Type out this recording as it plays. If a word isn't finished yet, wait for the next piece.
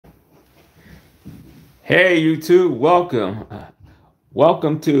Hey YouTube, welcome.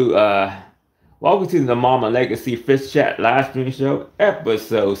 Welcome to the Mama Legacy Fishchat live stream show,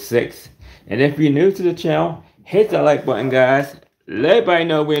 episode 6. And if you're new to the channel, hit that like button, guys. Let everybody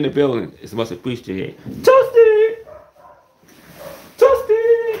know we're in the building. It's much appreciated. Toasty!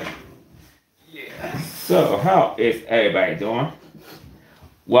 Toasty! Yeah. So, how is everybody doing?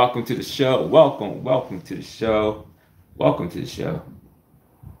 Welcome to the show. Welcome to the show. Welcome to the show.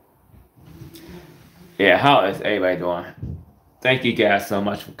 Yeah, how is everybody doing? Thank you guys so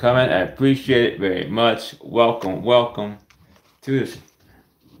much for coming. I appreciate it very much. Welcome to this.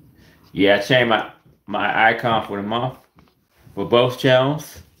 Yeah, I changed my icon for the month for both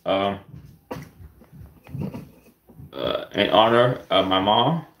channels. In honor of my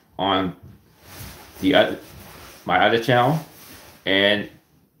mom on my other channel, and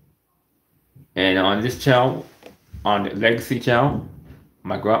on this channel, on the Legacy channel,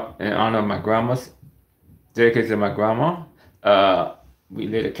 in honor of my grandma's, dedicated to my grandma. We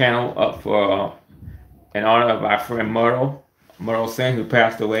lit a candle up for in honor of our friend Myrtle Singh, who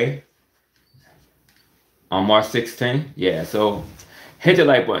passed away on March 16th. Yeah, so hit the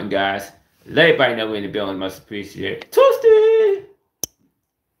like button, guys. Let everybody know we're in the building. Much appreciated. Toasty!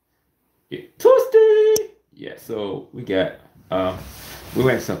 Yeah, toasty! Yeah, so we got we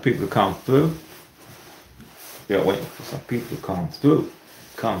waiting for some people to come through. We're waiting for some people to come through.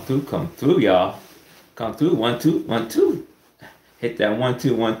 Come through, y'all. Come through. 1 2 1 2. Hit that 1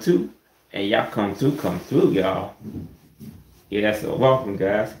 2 1 2, and y'all come through, y'all. Yeah, so welcome,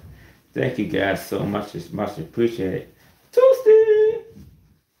 guys. Thank you guys so much. It's much appreciated. Toasty.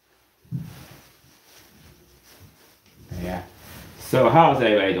 Yeah. So how's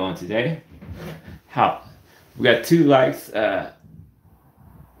everybody doing today? How? We got 2 likes.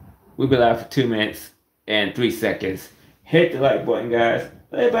 We've been live for 2 minutes and 3 seconds. Hit the like button, guys.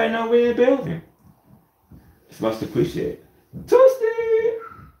 Let everybody know we're in the building. It's much appreciated. Toasty!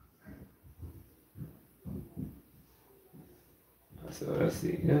 So let's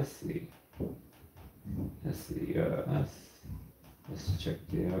see. Let's check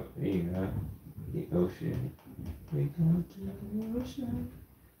it out. The ocean. We're going to the ocean.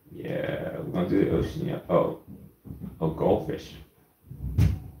 Yeah, we're gonna do the ocean. Yeah. Oh, goldfish.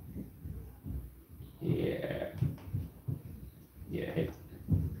 Yeah.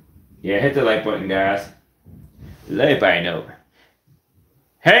 Hit the like button, guys. Let everybody know.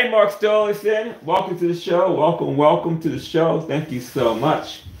 Hey, Mark Stolison, welcome to the show. Welcome to the show. Thank you so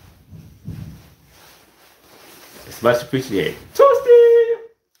much. It's much appreciated. Toasty!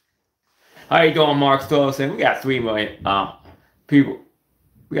 How you doing, Mark Stolison? We got 3 million people.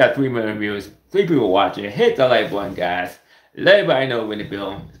 We got 3 million viewers. 3 people watching. Hit the like button, guys. Let everybody know we're in the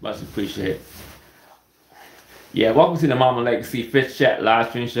building. It's much appreciated. Yeah, welcome to the Mama Legacy Fishchat live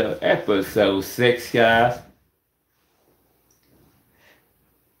stream show, episode 6, guys.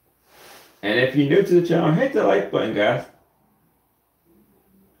 And if you're new to the channel, hit the like button, guys.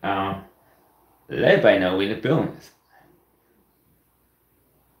 Let everybody know we're in the building.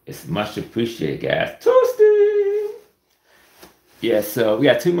 It's much appreciated, guys. Toasty! Yeah, so we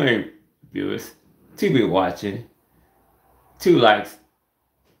got 2 million viewers, 2 people watching, 2 likes.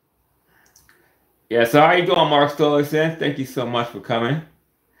 Yeah, so how you doing, Mark Stolison? Thank you so much for coming.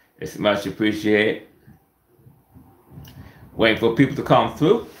 It's much appreciated. Waiting for people to come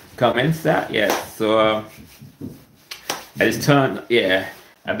through. Come inside, yeah. So I just turned, yeah.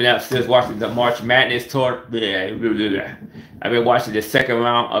 I've been upstairs watching the March Madness tour. Yeah, I've been watching the second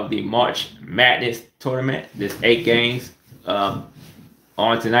round of the March Madness tournament. There's 8 games on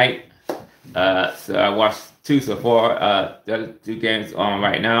tonight. So I watched 2 so far. The other 2 games on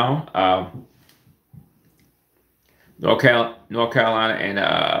right now. North Carolina and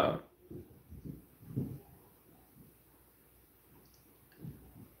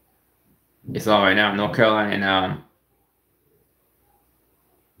it's on right now. North Carolina and I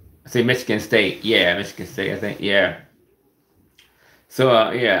say Michigan State. Yeah, Michigan State, I think. Yeah.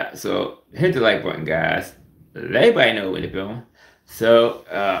 So yeah, so hit the like button, guys. Let everybody know we're in the building. So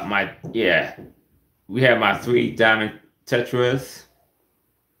we have my 3 diamond tetras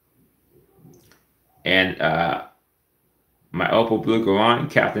and my opal blue Garon,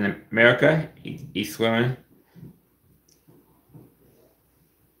 Captain America. He's swimming.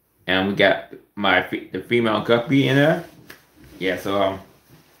 And we got the female guppy in there. Yeah, so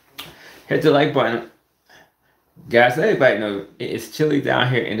hit the like button. Guys, let everybody know it's chilly down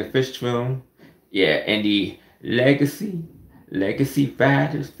here in the fish room. Yeah, in the Legacy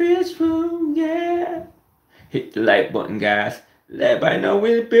Fighters fish room. Yeah. Hit the like button, guys. Let everybody know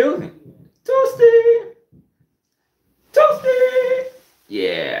we're in the building. Toasty! Toasty!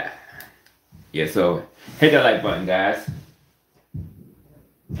 Yeah. Yeah, so hit that like button, guys.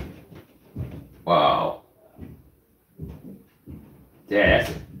 Wow. Yeah,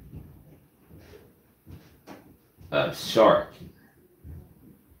 that's a shark.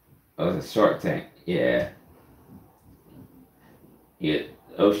 Oh, it's a shark tank. Yeah. Yeah.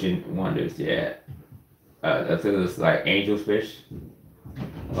 Ocean wonders. Yeah. That's looks like angelfish.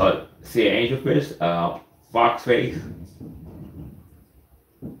 See an angelfish? Fox face.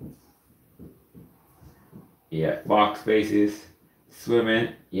 Yeah, fox faces. Swimming.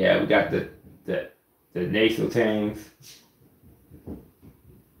 Yeah, we got the nasal tangs.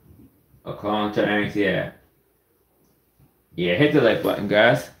 Clown tangs. Yeah. Yeah, hit the like button,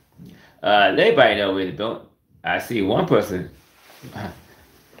 guys. Let everybody know where to go. I see one person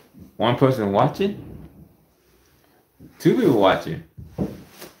watching. Two people watching.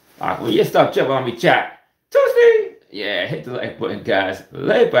 Well, you stop jumping on me, chat. Tuesday. Yeah, hit the like button, guys.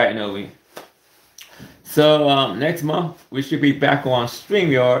 Let everybody know we. So next month we should be back on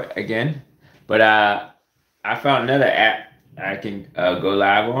StreamYard again, but I found another app I can go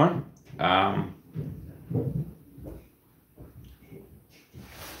live on.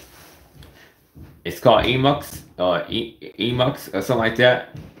 It's called Emux or Emux or something like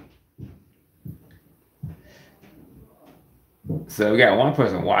that. So we got one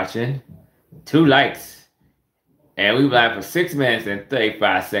person watching, 2 likes, and we live for 6 minutes and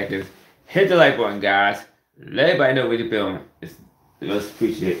 35 seconds. Hit the like button, guys. Let everybody know what you're doing. Let's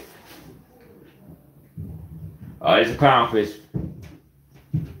appreciate it. Oh, it's a clownfish.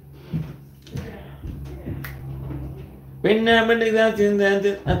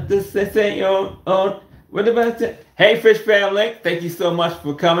 Hey, Fish Family. Thank you so much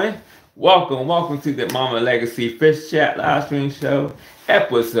for coming. Welcome to the Momma Legacy Fishchat live stream show,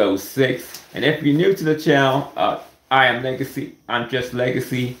 episode 6. And if you're new to the channel, I am Legacy. I'm just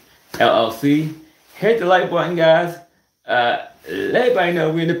Legacy LLC. Hit the like button, guys. Let everybody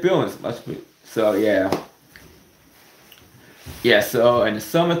know we're in the building. So yeah. So in the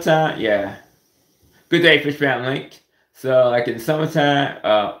summertime, yeah. Good day, Fish Family. So like in the summertime,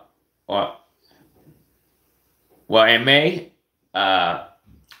 in May, I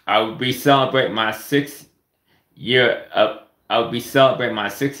will be celebrating my 6th year. I will be celebrating my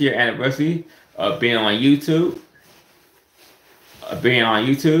 6th-year anniversary of being on YouTube.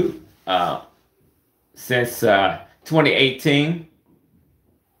 Since 2018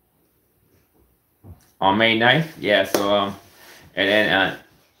 on May 9th. Yeah. So and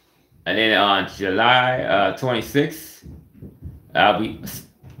then on July 26th, I'll be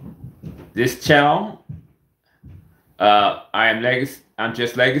this channel. I'm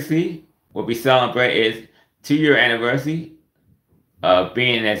just Legacy. Will be celebrating its 2-year anniversary of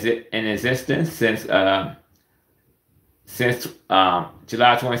being in existence since July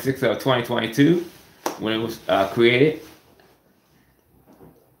 26th of 2022 when it was created.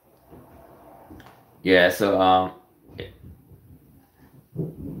 Yeah. So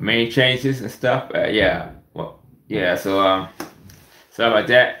many changes and stuff. Yeah. Well. Yeah. So sorry about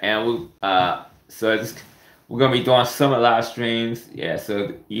that. And we're gonna be doing summer live streams. Yeah.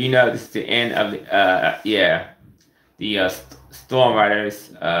 So this is the end of the Storm Riders.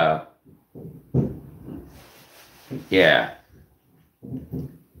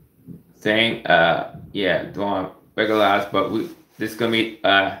 Thing. Doing regular lives, but this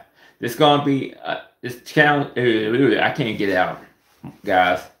channel. I can't get it out,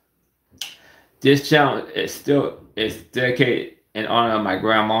 guys. This channel is dedicated in honor of my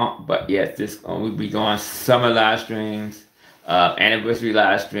grandma, but yes, we'll be doing summer live streams, anniversary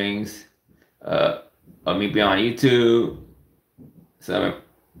live streams, of me being on YouTube. So,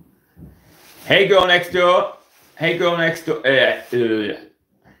 hey girl next door, hi girl next door.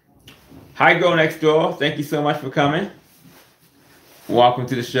 Thank you so much for coming. Welcome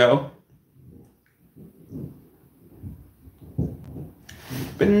to the show.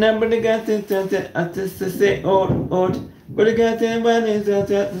 But nobody got to say old. But I got them bunnies out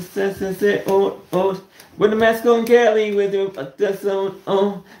there to say old. But the mask on Kelly with him at the zone.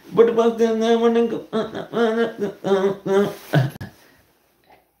 But about them, I want to go.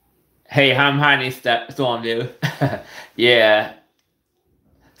 Hey, I'm hiding Storm, dude. Yeah.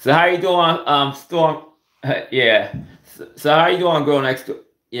 So how you doing, Storm? Yeah. So how you doing, girl next door?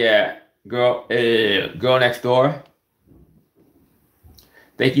 Yeah, girl next door.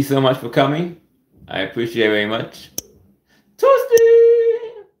 Thank you so much for coming. I appreciate it very much.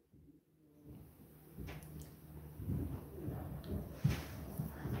 Toasty!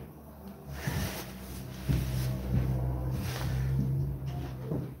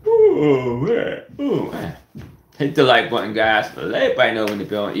 Ooh, man. Hit the like button, guys. Let everybody know in the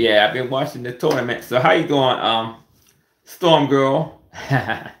building. Yeah, I've been watching the tournament. So how you doing, Storm Girl?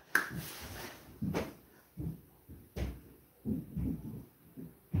 How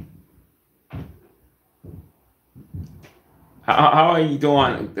are you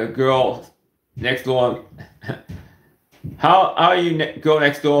doing, the girl next door? How are you, girl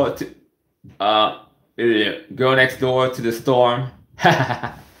next door to girl next door to the storm?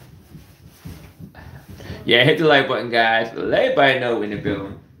 Yeah, hit the like button, guys. Let everybody know in the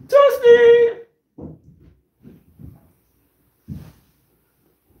building. Toasty!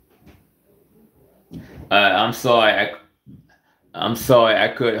 I'm sorry I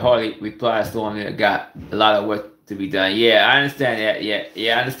could hardly reply. Storm. I got a lot of work to be done. Yeah, I understand that.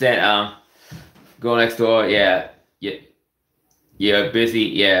 Yeah, I understand. Go next door. Yeah, you're busy.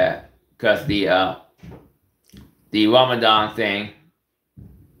 Yeah, cause the Ramadan thing.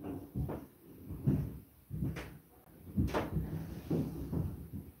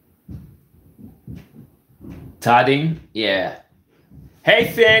 Todding. Yeah.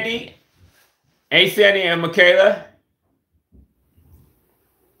 Hey Sandy. Hey Sandy and Michaela.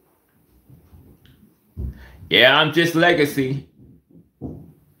 Yeah, I'm just Legacy.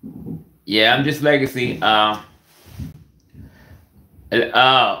 Yeah, I'm just Legacy. Sandy.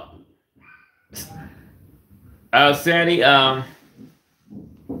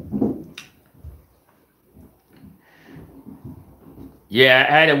 Yeah,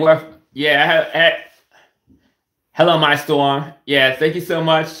 I had to work. Yeah, hello, my storm. Yeah, thank you so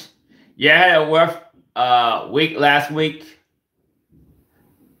much. Yeah, I had a rough week last week.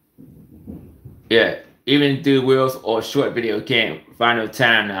 Yeah, even do reels or short video can't find no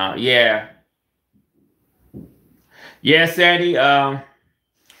time now. Yeah. Yeah, Sandy.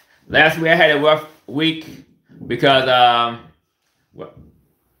 Last week I had a rough week because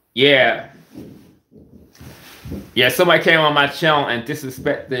yeah. Yeah, somebody came on my channel and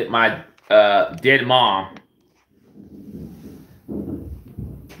disrespected my dead mom.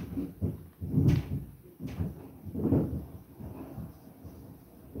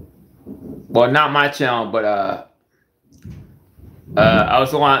 Well, not my channel, but I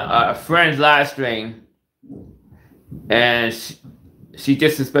was on a friend's live stream, and she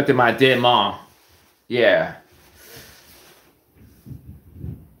disrespected my dead mom. Yeah.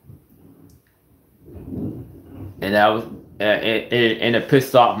 And I was in a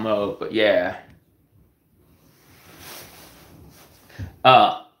pissed off mode, but yeah.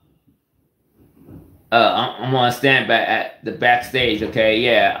 I'm gonna stand back at the backstage, okay?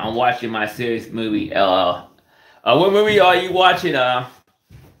 Yeah, I'm watching my series movie. What movie are you watching,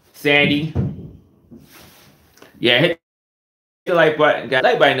 Sandy? Yeah, hit the like button, guys.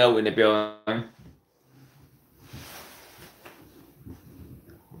 Let everybody know in the building.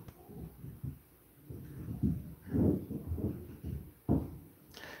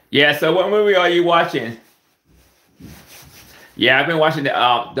 Yeah, so what movie are you watching? Yeah, I've been watching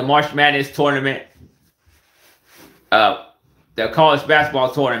the March Madness tournament. The college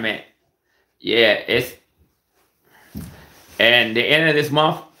basketball tournament. Yeah, it's and the end of this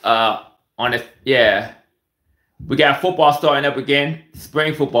month. We got football starting up again.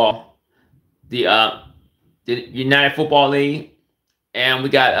 Spring football. The United Football League, and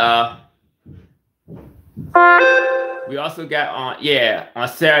we also got on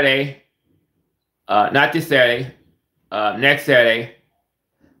Saturday. Not this Saturday. Next Saturday.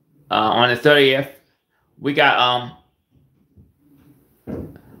 On the 30th, we got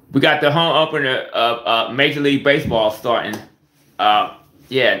the home opener of Major League Baseball starting. The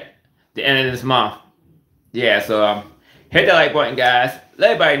end of this month. Yeah, so hit the like button, guys.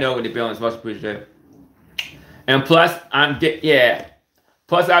 Let everybody know what the building is much appreciated. And plus,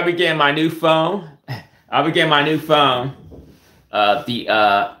 Plus, I'll be getting my new phone. I'm getting the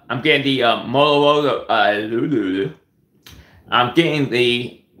Motorola. I'm getting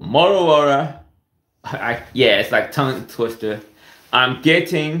the Motorola. It's like tongue twister. I'm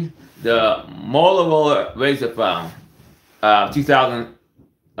getting the Motorola Razr phone,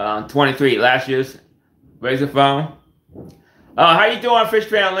 2023, last year's Razr phone. How you doing, Fish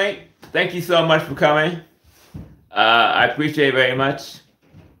Fan Link? Thank you so much for coming. I appreciate it very much.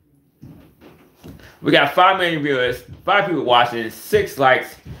 We got 5 million viewers, 5 people watching, 6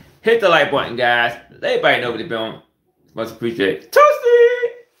 likes. Hit the like button, guys. Let everybody know what they're doing. Much appreciated. Toasty!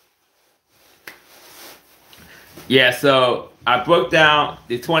 Yeah, so I broke down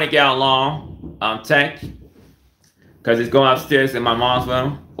the 20-gallon long tank because it's going upstairs in my mom's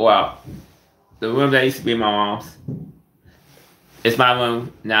room. Well, the room that used to be my mom's. It's my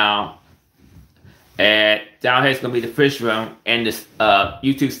room now. And down here is going to be the fish room and the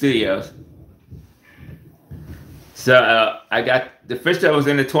YouTube studios. So I got the fish that was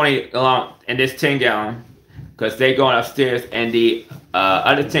in the 20 gallon and this 10 gallon because they going upstairs, and the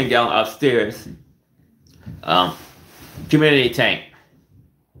other 10 gallon upstairs community tank.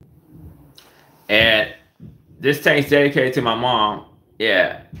 And this tank's dedicated to my mom.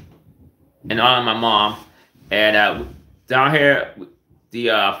 Yeah, in honor of my mom. And down here,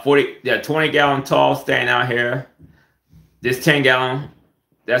 the 20 gallon tall staying out here. This 10 gallon,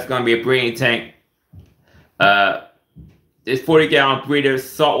 that's gonna be a breeding tank. This 40 gallon breeder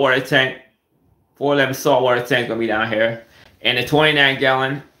saltwater tank, 411 saltwater tank gonna be down here. And the 29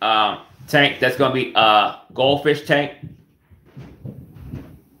 gallon tank, that's gonna be goldfish tank.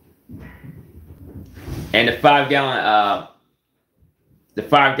 And the 5 gallon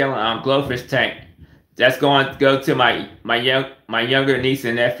glowfish tank, that's going to go to my younger niece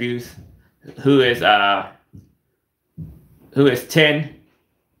and nephews, who is 10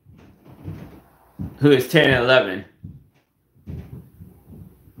 and 11.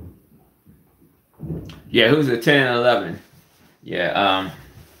 Yeah, who's a 10 and 11? Yeah,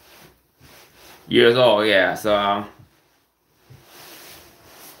 years old. Yeah, so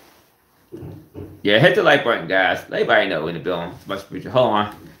yeah, hit the like button, guys. Let everybody know in the building. It's much appreciated. Hold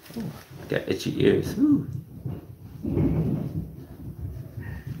on. Ooh, I got itchy ears. Ooh.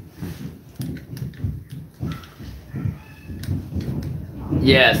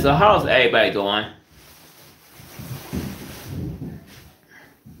 Yeah, so how's everybody doing?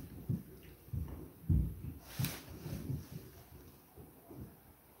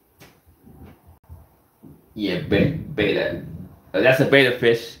 Yeah, beta. That's a beta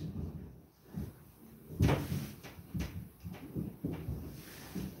fish.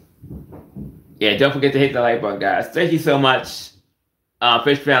 Yeah, don't forget to hit the like button, guys. Thank you so much,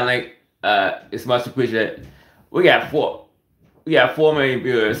 Fish Family. It's much appreciated. We got 4 million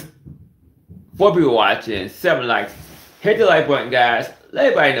viewers, 4 people watching, 7 likes. Hit the like button, guys. Let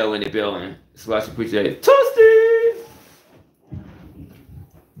everybody know in the building. It's much appreciated. Toasty!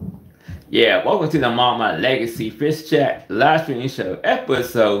 Yeah, welcome to the Momma Legacy Fishchat live stream show,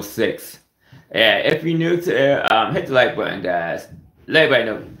 episode 6. Yeah, if you're new to it, hit the like button, guys. Let everybody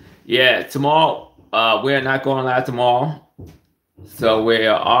know. Yeah, tomorrow, we're not going live tomorrow. So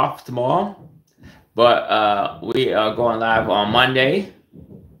we're off tomorrow. But we are going live on Monday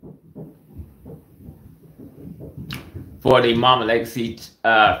for the Momma Legacy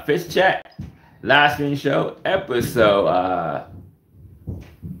Fishchat live stream show, episode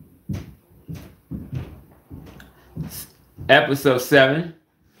 7.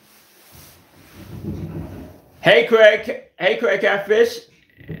 Hey Craig Catfish.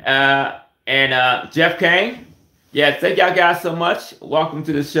 And Jeff Kane. Yeah, thank y'all guys so much. Welcome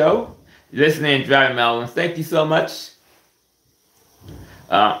to the show. Listening and driving Melvin. Thank you so much.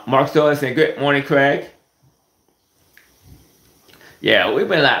 Mark Solis and good morning, Craig. Yeah, we've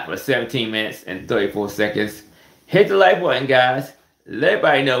been live for 17 minutes and 34 seconds. Hit the like button, guys. Let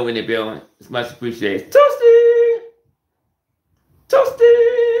everybody know in the building. It's much appreciated. Toasty!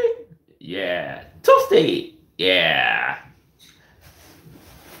 Toasty! Yeah. Toasty! Yeah.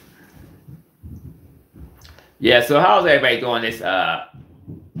 Yeah, so how's everybody doing this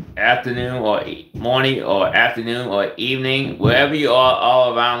afternoon or morning or afternoon or evening? Wherever you are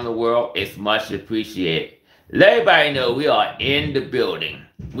all around the world, it's much appreciated. Let everybody know we are in the building.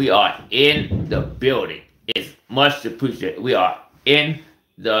 We are in the building. It's much appreciated. We are in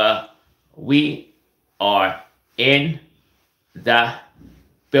the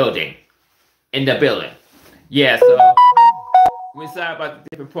building. In the building. Yeah, so we're excited about the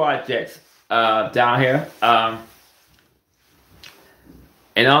different projects down here. And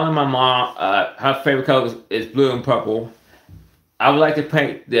all of my mom, her favorite color is blue and purple. I would like to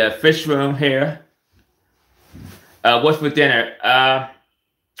paint the fish room here. What's for dinner?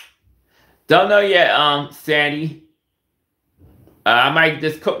 Don't know yet, Sandy. I might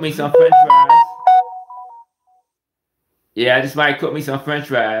just cook me some French fries. Yeah, I just might cook me some French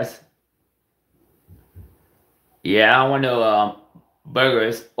fries. Yeah, I don't want no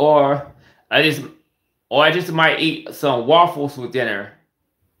burgers, or I just might eat some waffles for dinner.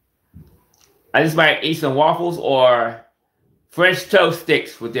 I just might eat some waffles or French toast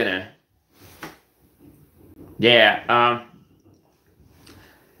sticks for dinner. Yeah,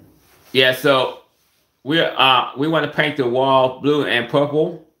 yeah. So we want to paint the wall blue and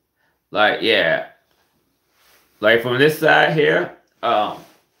purple, like yeah, like from this side here,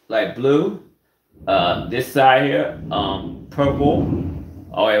 like blue. This side here, purple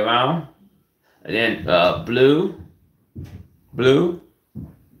all the way around, and then blue, going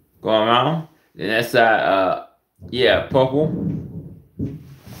around. Then that side, yeah, purple,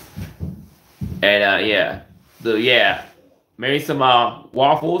 and yeah, Yeah, maybe some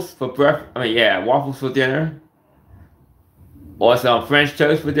waffles for breakfast. I mean, yeah, waffles for dinner, or some French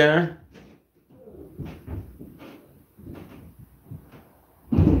toast for dinner.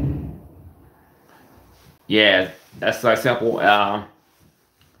 Yeah, that's like simple. And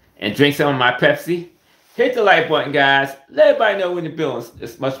drink some of my Pepsi. Hit the like button, guys. Let everybody know when the bill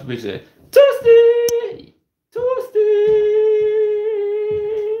is much appreciated. Toasty, toasty,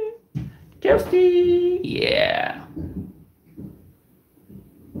 toasty. Yeah.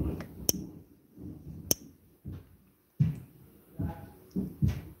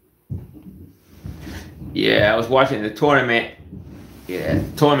 Yeah, I was watching the tournament. Yeah,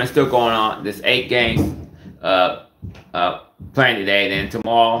 the tournament's still going on. There's 8 games uh, playing today. Then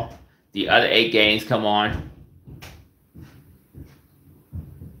tomorrow, the other 8 games come on.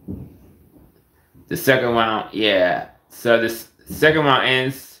 The second round, yeah. So the second round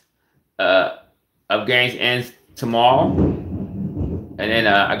ends of games ends tomorrow, and then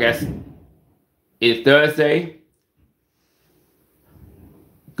I guess it's Thursday.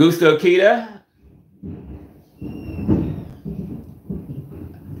 Gusto Kita.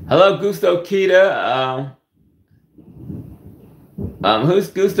 Hello, Gusto Kita. Who's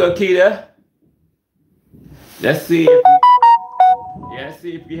Gusto Kita? Let's see. Let's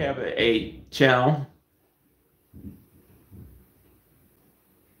see if you have a channel.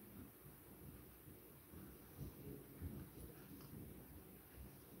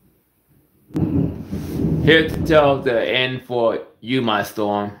 Here to tell the end for you, my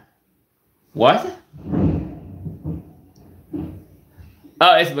Storm. What?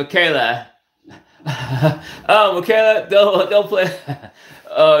 Oh, it's Michaela. Oh, Michaela, don't play.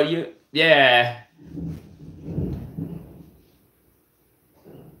 Oh, yeah.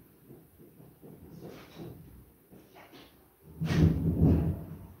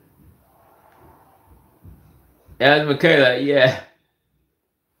 That's Michaela, yeah.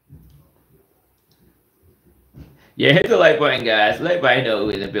 Yeah, hit the like button, guys. Let everybody know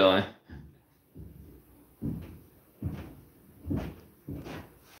who's in the building.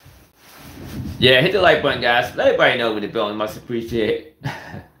 Yeah, hit the like button, guys. Let everybody know who's in the building. Much appreciate.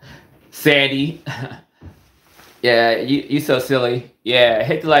 Sandy. Yeah, you so silly. Yeah,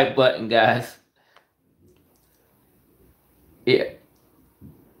 hit the like button, guys. Yeah.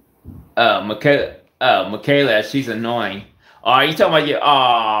 Michaela, she's annoying. Oh, you talking about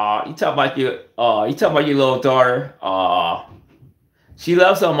you talking about your little daughter. She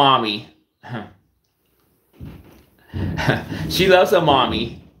loves her mommy. She loves her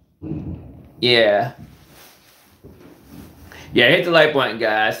mommy. Yeah. Yeah, hit the like button,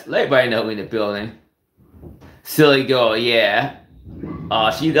 guys. Let everybody know we're in the building. Silly girl, yeah.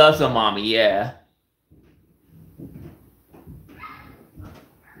 She loves her mommy, yeah.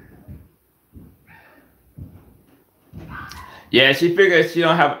 Yeah, she figures she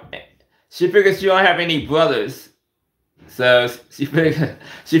don't have any brothers. So she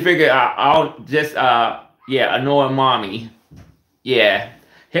figured I'll just annoy mommy. Yeah.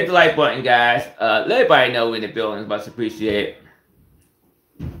 Hit the like button, guys. Let everybody know we're in the building. Much appreciate.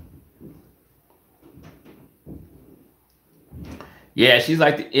 Yeah, she's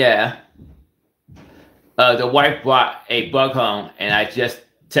like, yeah. The wife brought a bug home, and I just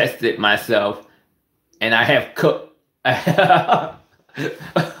tested myself, and I have cooked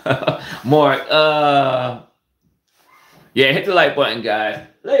more. Yeah, hit the like button, guys.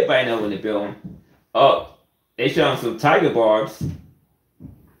 Let everybody know we're in the building. Oh, they showing some tiger barbs.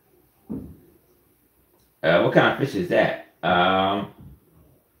 What kind of fish is that?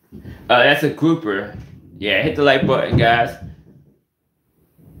 That's a grouper. Yeah, hit the like button, guys.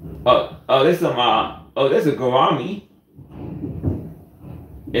 This is this is a gourami.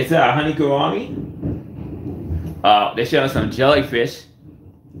 Is that a honey gourami? They're showing some jellyfish.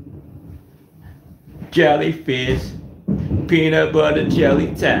 Jellyfish. Peanut butter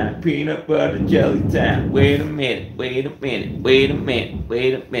jelly time. Peanut butter jelly time. Wait a minute. Wait a minute. Wait a minute.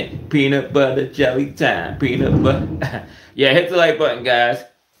 Wait a minute. Peanut butter jelly time. Peanut butter. Yeah, hit the like button, guys.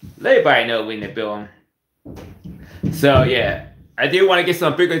 Let everybody know we're in the building. So yeah, I do want to get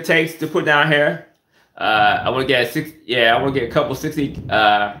some bigger takes to put down here. I want to get I want to get a couple 60.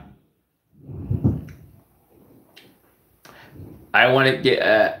 I want to get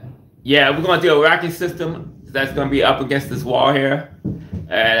we're gonna do a racking system that's gonna be up against this wall here,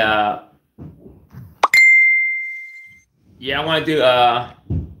 and I want to do I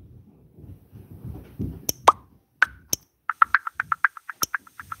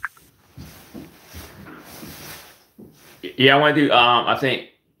want to do I think.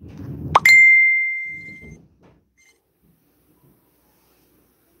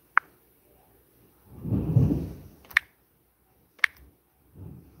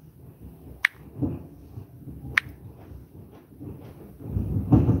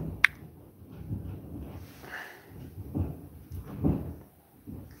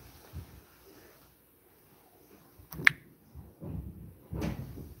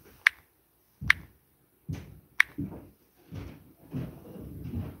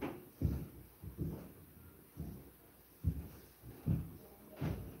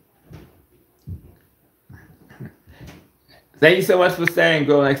 Thank you so much for staying,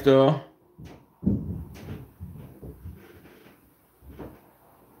 girl next door.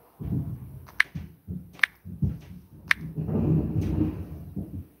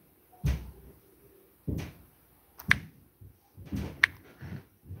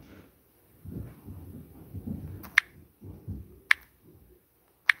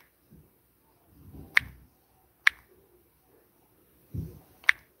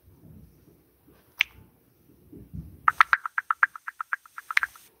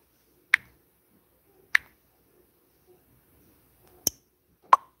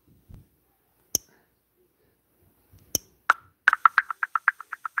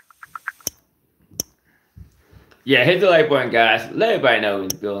 Yeah, hit the like button, guys. Let everybody know in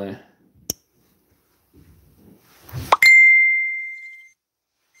the building.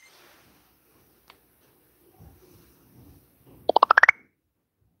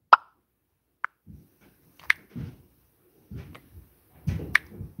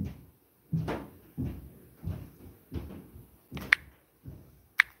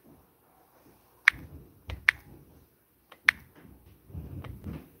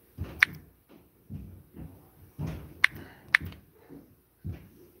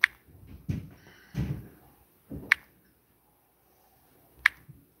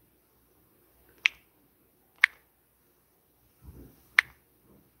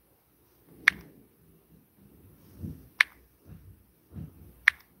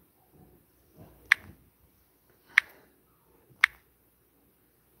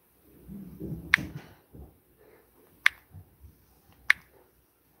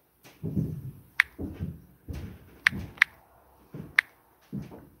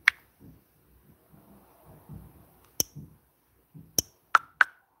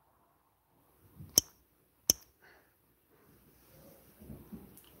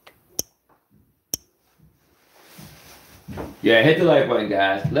 Yeah, hit the like button,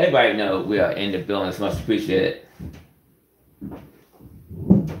 guys. Let everybody know we are in the building. It's much appreciated.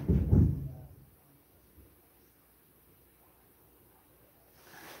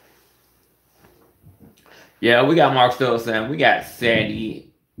 Yeah, we got Mark Stolson. We got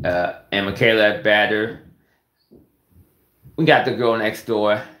Sandy and Michaela Batter. We got the girl next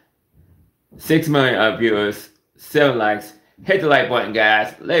door. 6 million viewers, 7 likes. Hit the like button,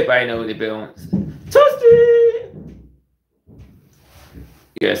 guys. Let everybody know the buildings. Toasty!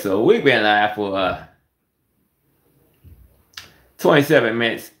 Yeah, so we've been live for 27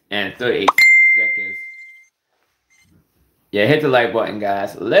 minutes and 38 seconds. Yeah, hit the like button,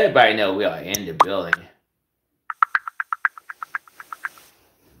 guys. Let everybody know we are in the building.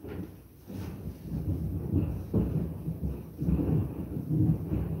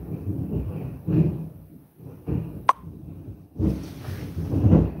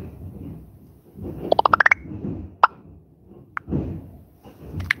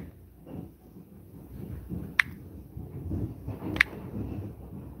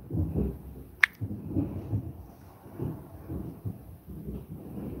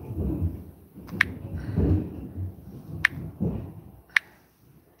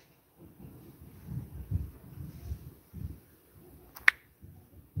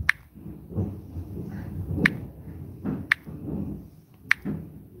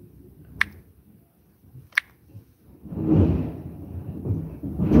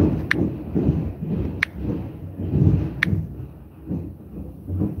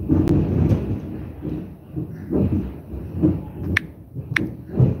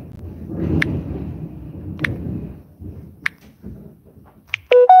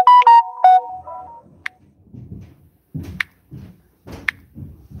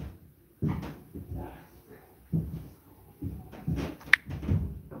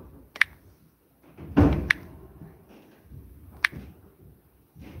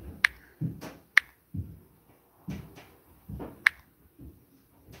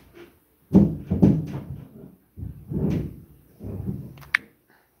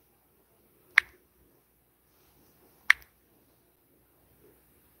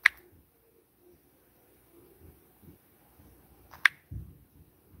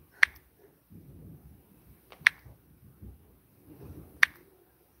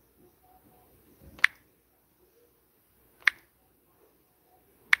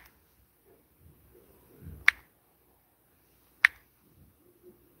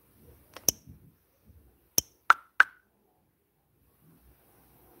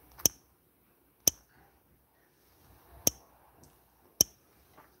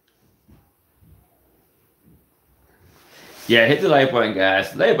 Yeah, hit the like button,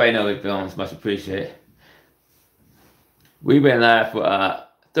 guys. Let everybody know we're films. Much appreciated. We've been live for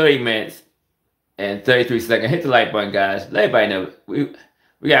 30 minutes and 33 seconds. Hit the like button, guys. Let everybody know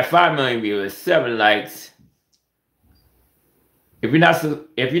we got 5 million viewers, 7 likes. If you're not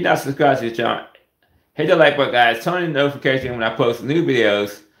subscribed to the channel, hit the like button, guys. Turn on the notification when I post new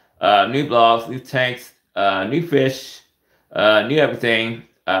videos, new blogs, new tanks, new fish, new everything,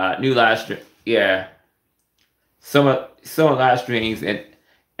 new live stream. Yeah, some live streams and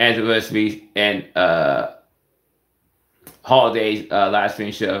anniversaries and holidays live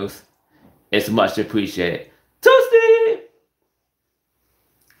stream shows. It's much appreciated. Toasty!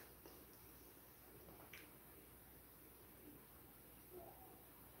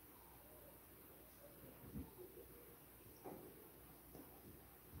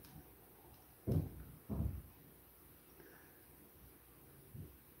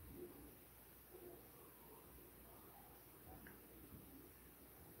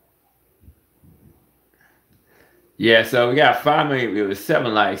 Yeah, so we got 5 million viewers,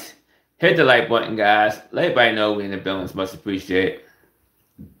 7 likes. Hit the like button, guys. Let everybody know we're in the building. It's much appreciated.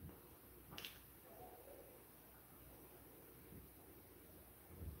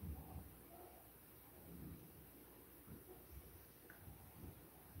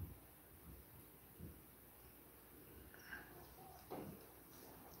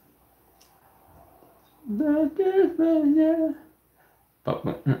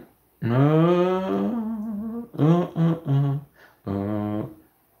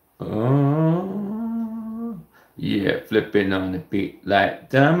 Yeah, flipping on the beat like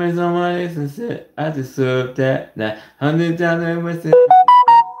diamonds on my lips and shit. I deserve that. Like $100 with it.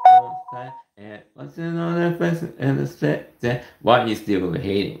 And what's in on that face and the set that why you still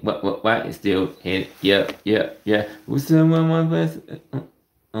hating? Why you still hating? Yeah. What's in on my face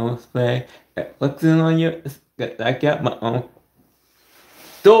on spray? What's in on your I got my own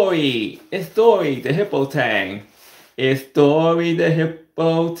story. It's Story the hippo tang. It's Story the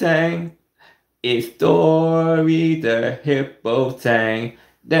hippo tang. It's Story the hippo tang.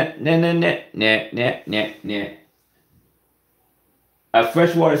 A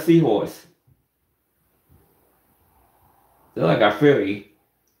freshwater seahorse. They're like a fairy.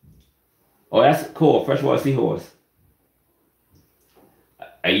 Oh, that's cool. Freshwater seahorse.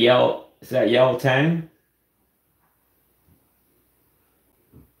 A yellow. Is that a yellow tang?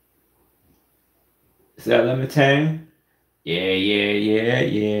 Is that lemon tang?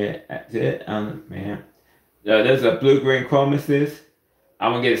 Yeah. That's it. Man. There's a blue-green chromasis.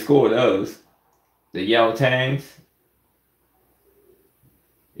 I'm gonna get a score of those. The yellow tangs.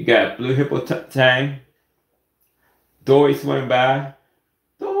 You got a blue hippo tang. Dory swimming by.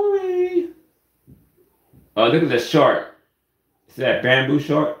 Dory. Oh, look at the shark. Is that a bamboo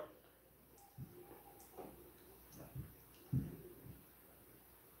shark?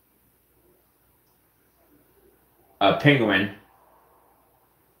 A penguin.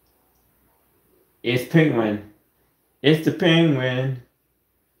 It's penguin. It's the penguin.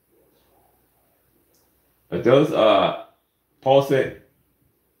 But those are pulsate.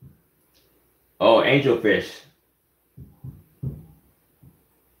 Oh, angelfish.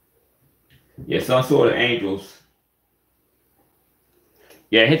 Yeah, some sort of angels.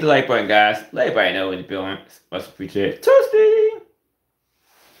 Yeah, hit the like button, guys. Let everybody know in the building. Much appreciated. Toasty!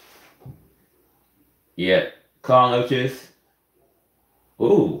 Yeah, clown loaches.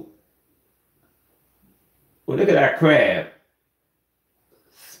 Ooh. Ooh, look at that crab.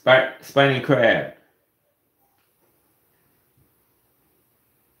 Spiny crab.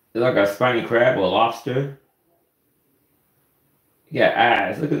 It's like a spiny crab or a lobster. You got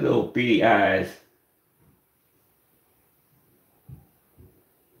eyes. Look at the little beady eyes.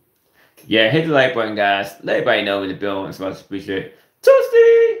 Yeah, hit the like button, guys. Let everybody know in the building. It's much appreciated.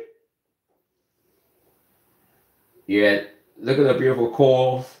 Toasty! Yeah, look at the beautiful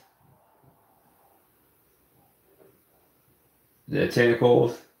corals. The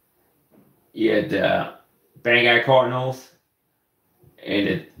tentacles. Yeah, the bang-eyed cardinals. And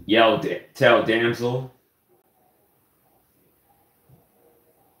the yellow-tailed damsel.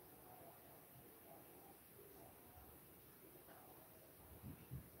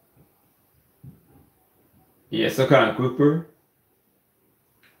 Yeah, some kind of grouper.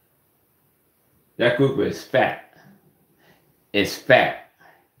 That grouper is fat. It's fat.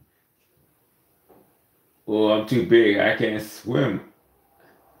 Oh, I'm too big. I can't swim.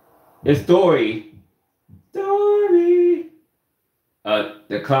 It's Dory. Dory.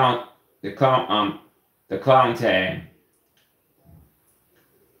 The clown tag.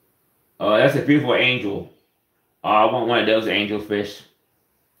 Oh, that's a beautiful angel. Oh, I want one of those angel fish.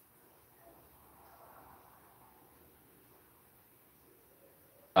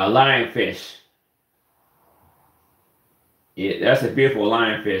 A lionfish. Yeah, that's a beautiful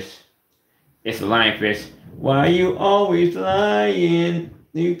lionfish. It's a lionfish. Why you always lying?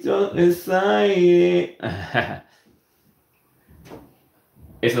 You don't decide it.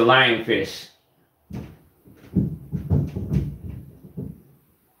 It's a lionfish.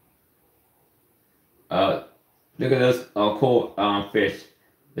 Look at those cool fish.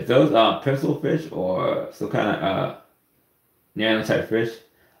 Is those pencil fish or some kind of nano type fish?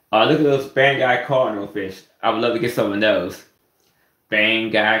 Look at those Banggai cardinal fish. I would love to get some of those.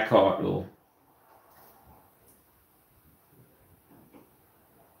 Banggai cardinal.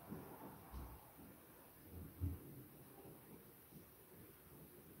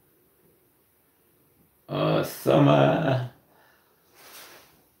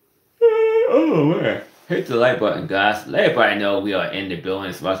 Oh, where? Hit the like button, guys. Let everybody know we are in the building.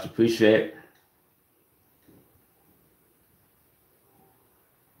 It's much appreciated.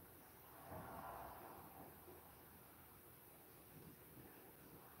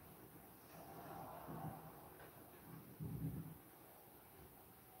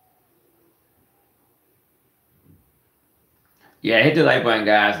 Yeah, hit the like button,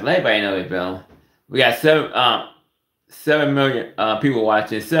 guys. Let everybody know we're building. We got 7 million people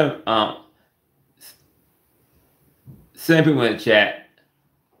watching. Seven people in the chat.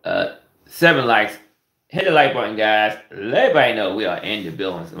 7 likes. Hit the like button, guys. Let everybody know we are in the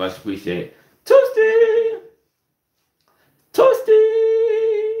building. So much appreciated. Toasty! Toasty!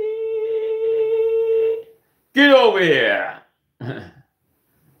 Get over here!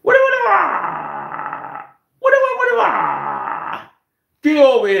 Whatever! Whatever! Get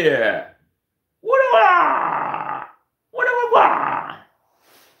over here! Whatever! Whatever!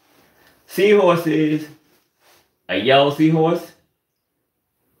 Seahorses. A yellow seahorse.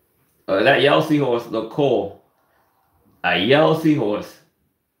 That yellow seahorse look cool. A yellow seahorse.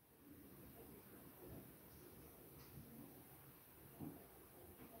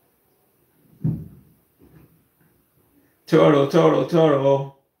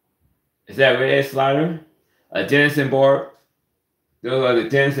 Turtle. Is that red slider? A Denison barb. Those are the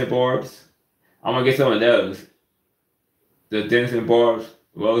Denison barbs. I'm gonna get some of those. The Denison barbs,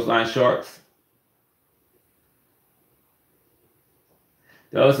 roseline sharks.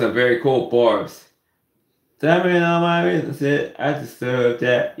 Those are very cool barbs. Tell me all my reasons. I deserve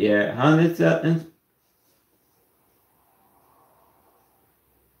that. Yeah, 100 something.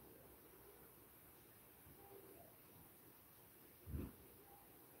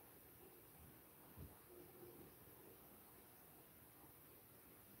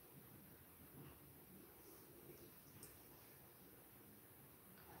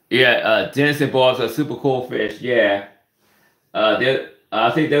 Yeah, Denison barbs are super cool fish. Yeah. I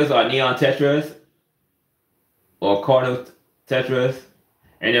think those are neon tetras or cardinal tetras.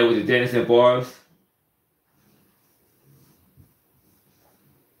 And then with the Denison barbs.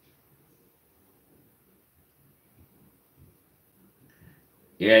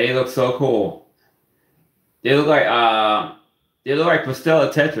 Yeah, they look so cool. They look like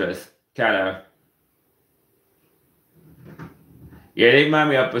Pastella tetras, kind of. Yeah, they remind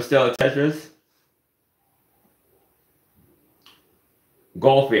me of Pastella tetras.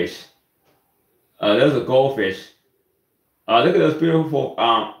 Goldfish. Those are goldfish. Look at those beautiful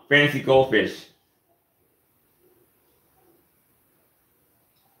fancy goldfish.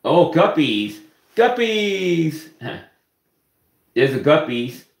 Oh, guppies. Guppies. There's the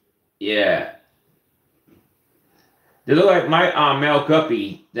guppies. Yeah. They look like my male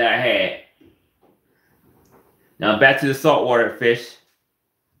guppy that I had. Now back to the saltwater fish.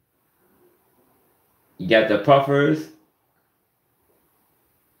 You got the puffers.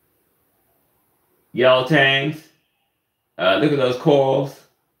 Yellow tangs. Look at those corals.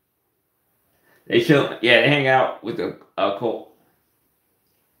 They hang out with the coral.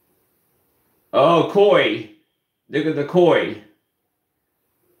 Oh, koi. Look at the koi.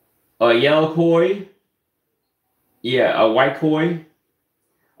 A yellow koi. Yeah, a white koi.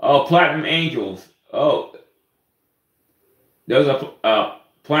 Oh, platinum angels. Oh, those are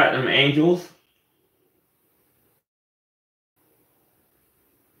platinum angels.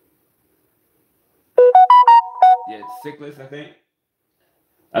 Yeah, cichlids, I think.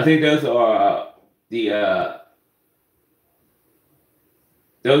 I think those are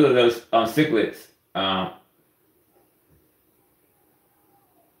those cichlids.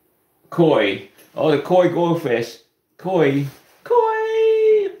 Koi. Oh, the koi goldfish. Koi.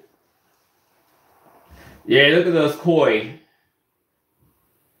 Koi. Yeah, look at those koi.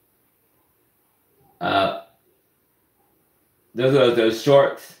 Those are those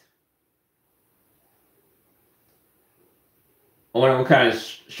sharks. I wonder what kind of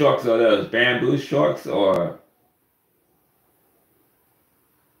sharks are those? Bamboo sharks or?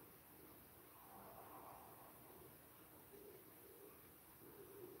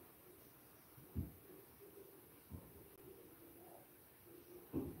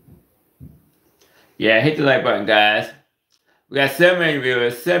 Yeah, hit the like button, guys. We got 7 million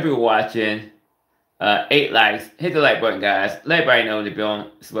viewers, 7 people watching, 8 likes. Hit the like button, guys. Let everybody know the building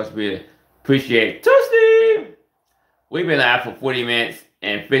is supposed to be appreciated. Toasty! We've been live for 40 minutes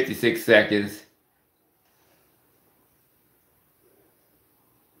and 56 seconds.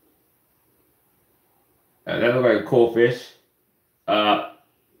 That looks like a cool fish. And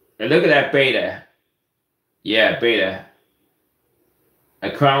look at that beta. Yeah, beta. A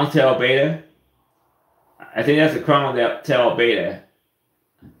crown tail beta. I think that's a crown tail beta.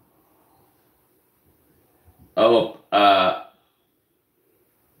 Oh,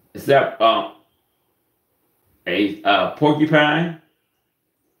 is that a porcupine?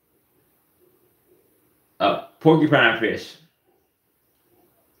 A porcupine fish.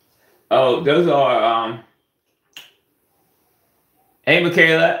 Oh, those are hey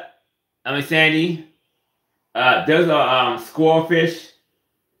Michaela. I mean Sandy. Those are squirrel fish.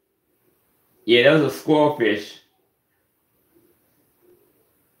 Yeah, those are squirrel fish.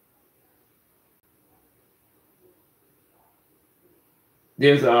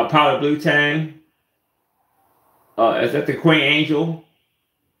 There's a powder blue tang. Is that the queen angel?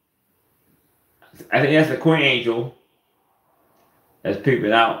 I think that's the queen angel. Let's peep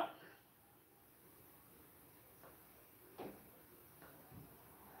it out.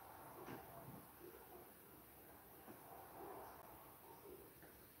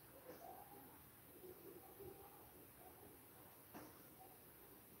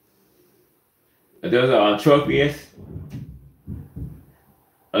 Those are trophies.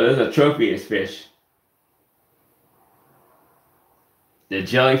 Those are trophies fish. The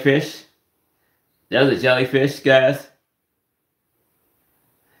jellyfish. Those are jellyfish, guys.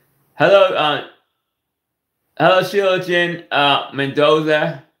 Hello, hello, Shilajin,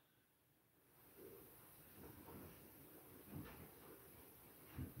 Mendoza.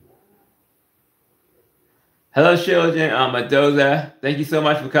 Hello, Shilajin, Mendoza. Thank you so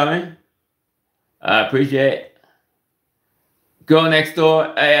much for coming. I appreciate it. Girl next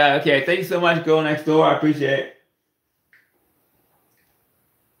door. Hey, okay, thank you so much, girl next door. I appreciate it.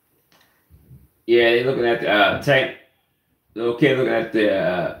 Yeah, they're looking at the tank. Little kid looking at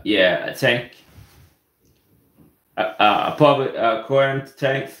the yeah, a tank. A public aquarium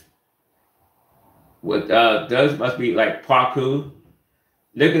tanks. With those must be like parkour.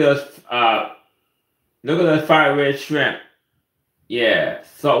 Look at those fire red shrimp. Yeah,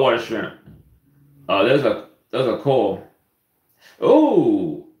 saltwater shrimp. Oh, those are cool.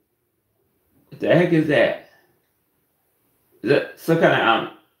 Ooh, what the heck is that? Is that some kind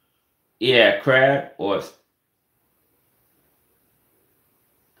of yeah, crab or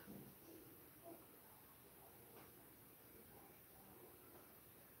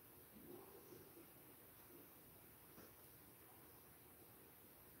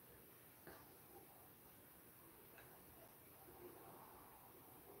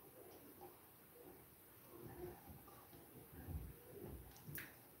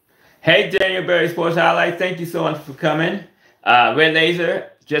hey, Daniel Berry Sports Highlights. Thank you so much for coming. Red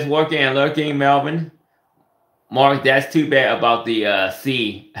Laser, just working and lurking, Melvin. Mark, that's too bad about the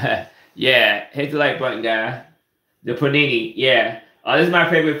C. Yeah, hit the like button, guy. The panini, yeah. This is my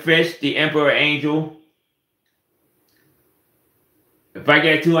favorite fish, the Emperor Angel. If I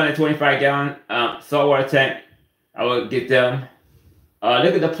get 225-gallon saltwater tank, I will get them.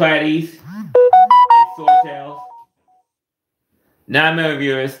 Look at the platies and swordtails. 9 million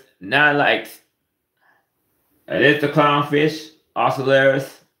viewers, 9 likes. There's the clownfish,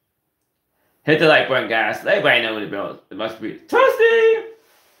 Oscillaris. Hit the like button, guys. Let everybody know what it built. It must be toasty.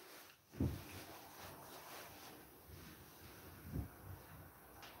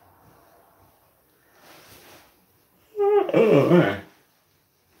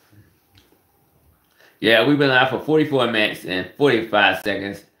 Yeah, we've been live for 44 minutes and 45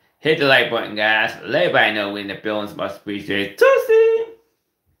 seconds. Hit the like button, guys. Let everybody know when the buildings must appreciate toasty.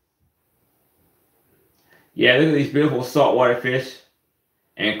 Yeah, look at these beautiful saltwater fish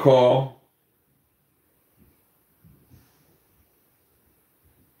and coral.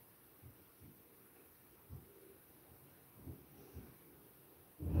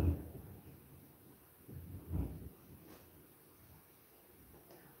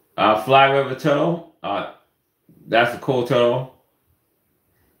 Fly river turtle. That's a cool turtle.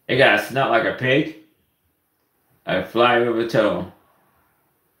 It got a snout like a pig. A fly river turtle.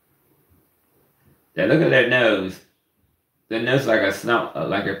 Now look at that nose. The nose like a snout,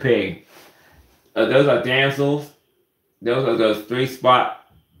 like a pig. Those are damsels. Those are those 3-spot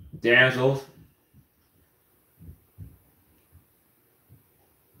damsels.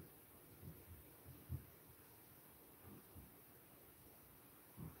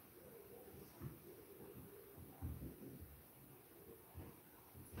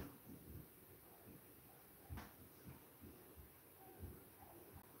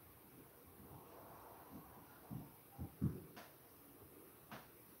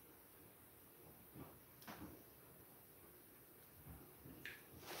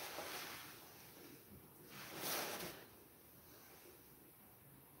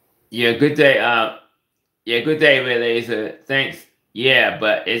 Yeah, good day. Yeah, good day, Laser. Thanks. Yeah,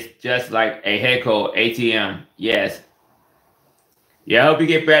 but it's just like a head cold ATM. Yes. Yeah, I hope you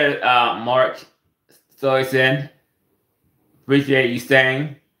get better, Mark. So it's in. Appreciate you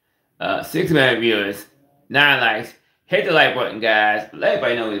staying. 6 million viewers, 9 likes. Hit the like button, guys. Let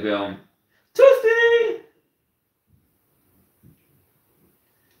everybody know we're filming. Tuesday.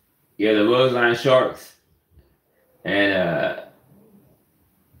 Yeah, the Roseline Sharks. And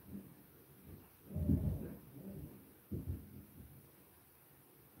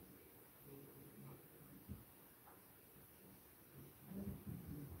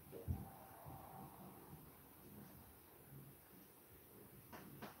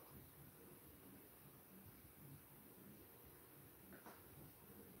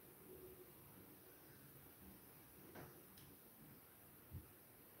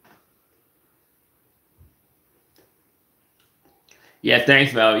yeah,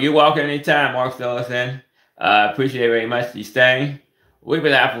 thanks, Mel. You're welcome anytime, Mark Stillison. Appreciate it very much you staying. We've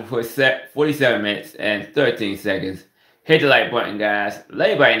been out for 47 minutes and 13 seconds. Hit the like button, guys. Let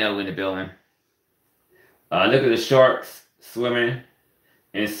everybody know we're in the building. Look at the sharks swimming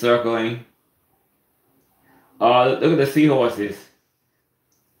and circling. Look at the seahorses.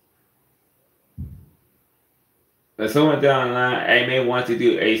 If someone down the line, I may want to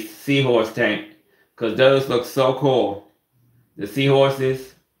do a seahorse tank because those look so cool. The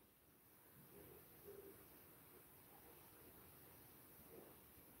seahorses.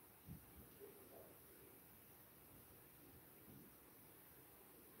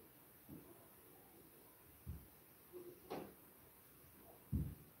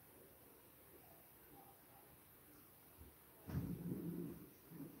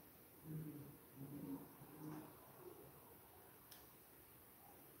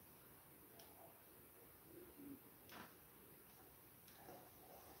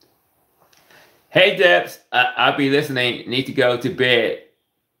 Hey, Debs, I'll be listening. Need to go to bed.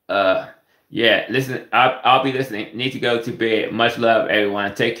 Uh, yeah, listen, I'll be listening. Need to go to bed. Much love,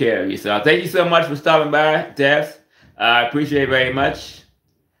 everyone. Take care of yourself. Thank you so much for stopping by, Debs. I appreciate it very much.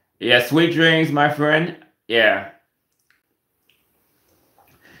 Yeah, sweet dreams, my friend. Yeah,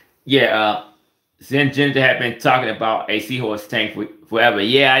 yeah. Zen Ginger have been talking about a seahorse tank forever.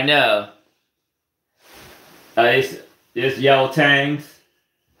 Yeah, I know. It's yellow tangs.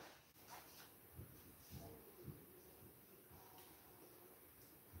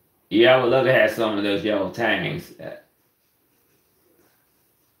 Yeah, I would love to have some of those yellow tangs.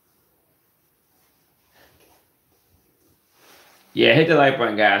 Yeah, hit the like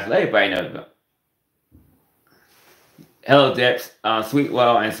button, guys. Let everybody know. Hello, Depths,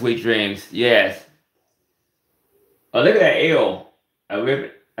 Sweetwell, and Sweet Dreams. Yes. Oh, look at that eel. A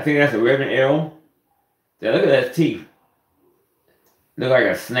ribbon. I think that's a ribbon eel. Yeah, look at that teeth. Look like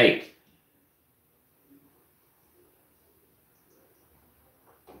a snake.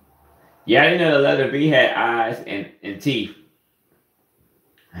 Yeah, I didn't know the letter B had eyes and teeth.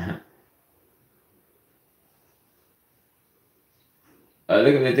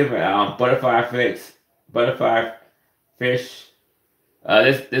 Look at the different butterfly fish.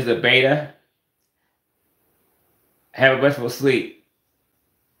 This is a beta. Have a restful sleep.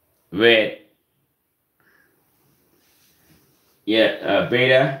 Red. Yeah,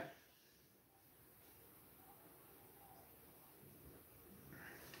 beta.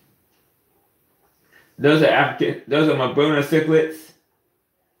 Those are African. Those are my Bruno cichlids.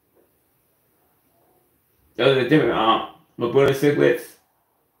 Those are different Mabruna cichlids,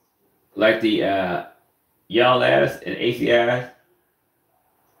 like the yellow lattice and ACIs.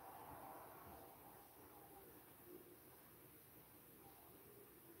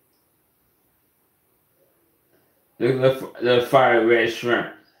 Look at the fire red shrimp.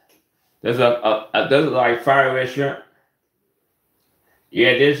 Those are like fire red shrimp.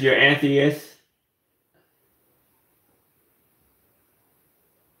 Yeah, this is your Antheus.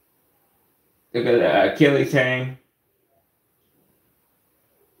 Look at the Achilles tang.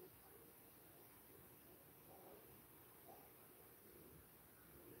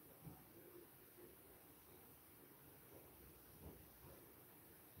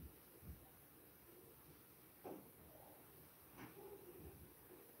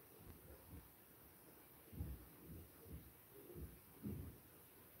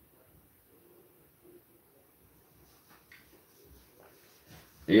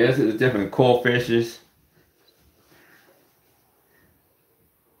 Yeah, this is the different coral fishes.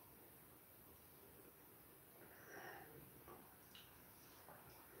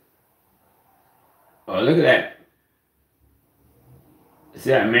 Oh, look at that. See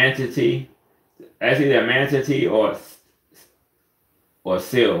that manatee? That's either a manatee or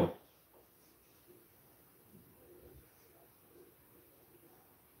seal.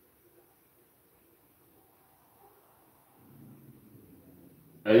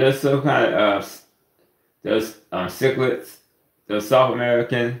 There's some kind of those cichlids, those South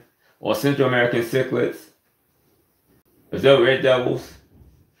American or Central American cichlids. There's those red devils.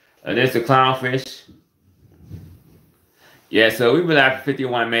 There's the clownfish. Yeah, so we've been live for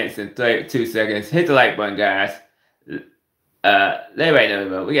 51 minutes and 32 seconds. Hit the like button, guys. Let everybody know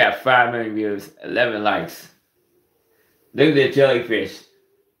about. We got 5 million views, 11 likes. Look at the jellyfish.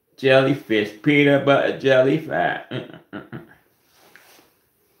 Jellyfish, peanut butter jellyfish.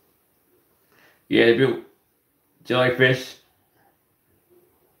 Yeah, the beautiful jellyfish.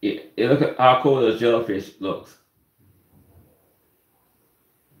 Yeah, look at how cool those jellyfish looks.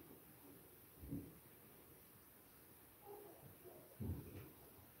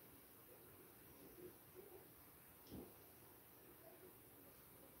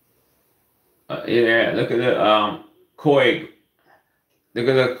 Yeah, look at the koi. Look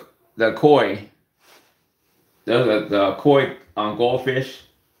at the koi. Those are the koi goldfish.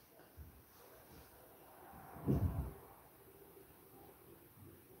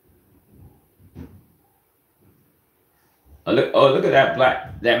 Look at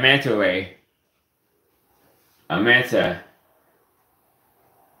that manta ray. A manta.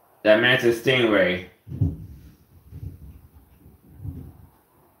 That manta stingray.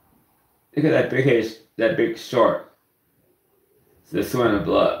 Look at that big shark. It's the swim of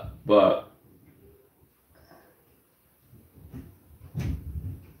blood, but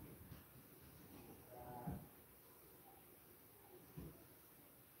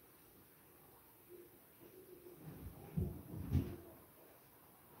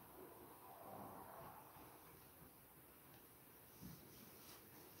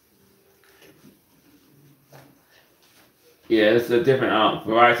yeah, it's a different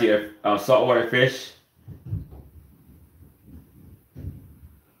variety of saltwater fish.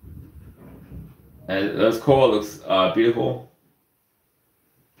 And those coral looks beautiful.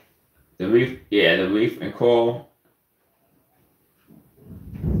 The reef, yeah, the reef and coral.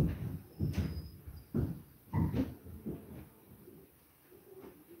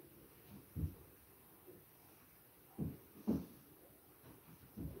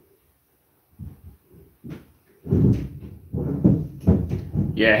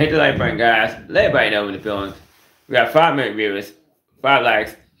 Yeah, hit the like button, guys. Let everybody know when the feelings. We got 5 million viewers, 5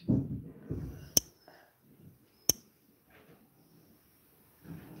 likes.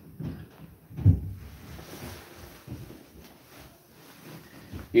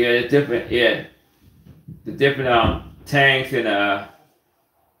 Yeah, the different tanks and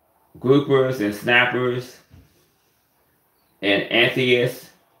groupers and snappers and antheus.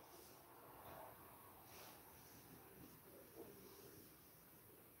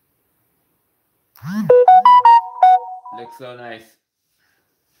 Looks so nice.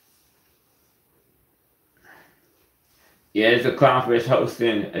 Yeah, there's a clownfish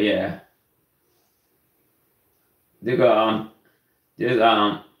hosting. Yeah, there's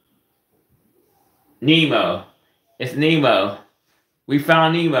Nemo. It's Nemo. We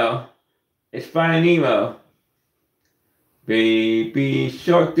found Nemo. It's Finding Nemo. Baby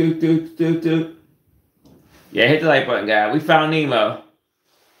shark, doo doo doo doo. Yeah, hit the like button, guys. We found Nemo.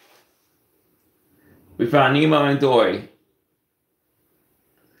 We found Nemo and Dory.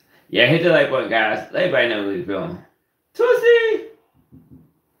 Yeah, hit the like button, guys. Let everybody know what we're doing. Twisty!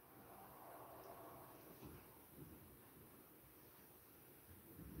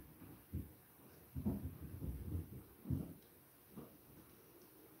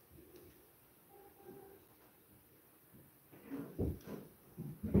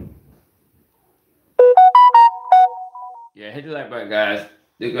 Yeah, hit the like button, guys.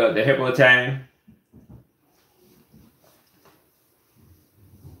 Look up the hippo tang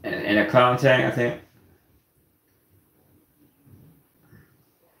and a clown tang, I think.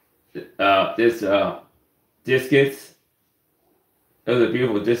 This discus. Those are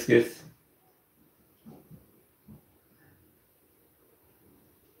beautiful discus.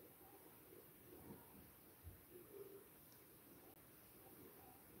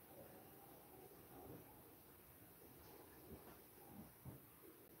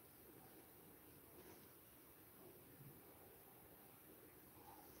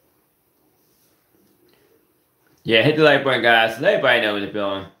 Yeah, hit the like button, guys. Let everybody know what they're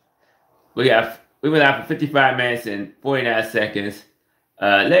doing. We've been out for 55 minutes and 49 seconds.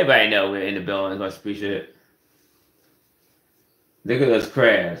 Let everybody know we're in the building. Much appreciate. Look at those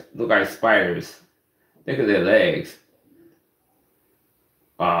crabs. Look like spiders. Look at their legs.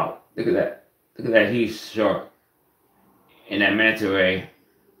 Wow. Look at that. Look at that huge shark. And that manta ray.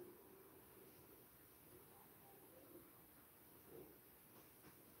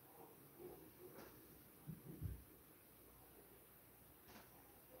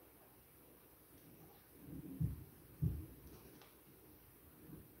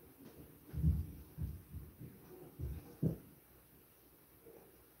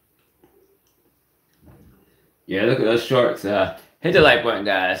 Yeah, look at those shorts. Hit the like button,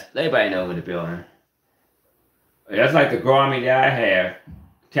 guys. Let everybody know in the building. That's like the garment that I have.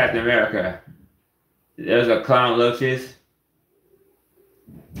 Captain America. Those are clown loaches.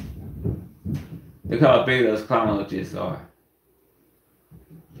 Look how big those clown loaches are.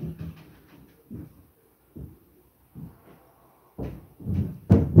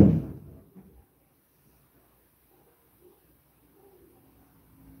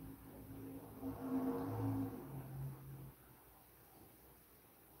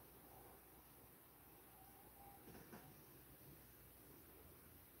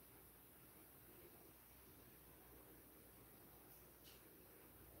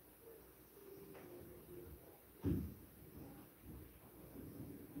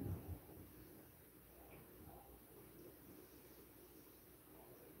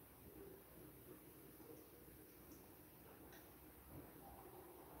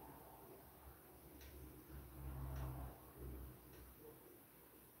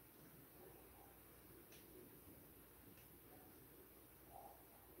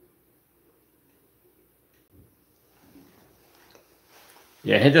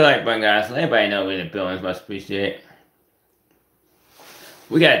 Yeah, hit the like button, guys. Let everybody know in the building. Much appreciate.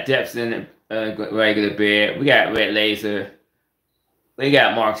 We got Depths in the regular bed. We got Red Laser. We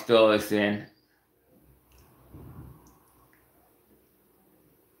got Mark Stolis in.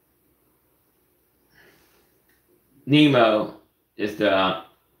 Nemo is the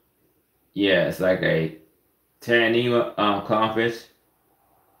yeah, it's like a Terra Nemo clownfish.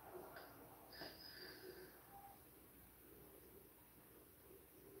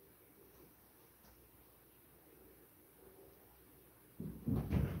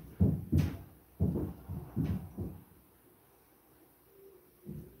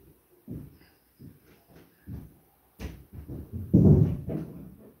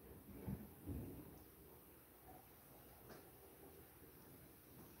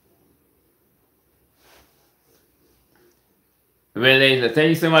 Red Laser, thank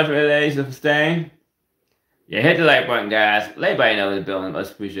you so much, Red Laser, for staying. Yeah, hit the like button, guys. Let everybody know in the building. Much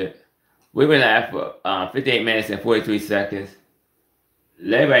appreciate. We've been live for 58 minutes and 43 seconds.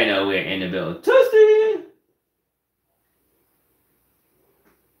 Let everybody know we're in the building. Toasty!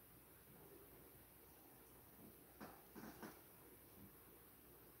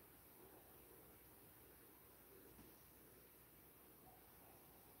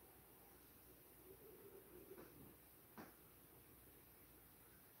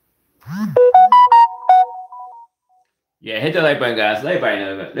 Yeah, hit the like button, guys. Let everybody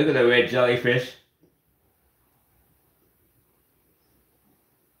know. Look at the red jellyfish.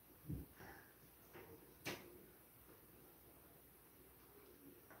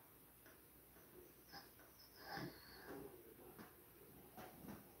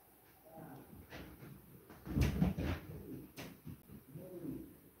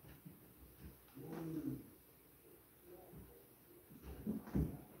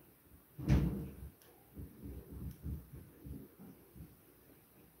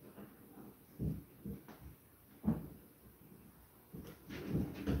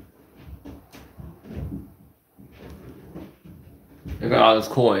 Look at all this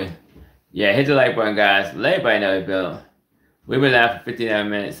koi. Yeah, hit the like button, guys. Let everybody know the building. We've been live for 59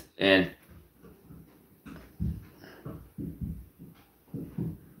 minutes and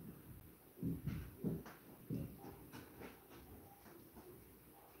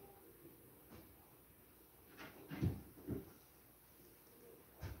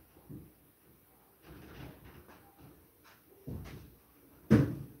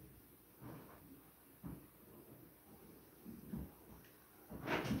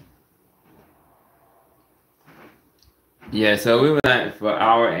yeah, so we were live for an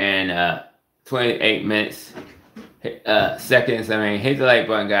hour and 28 minutes, seconds. I mean, hit the like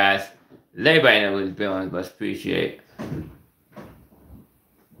button, guys. Let everybody know who's building. Much appreciate.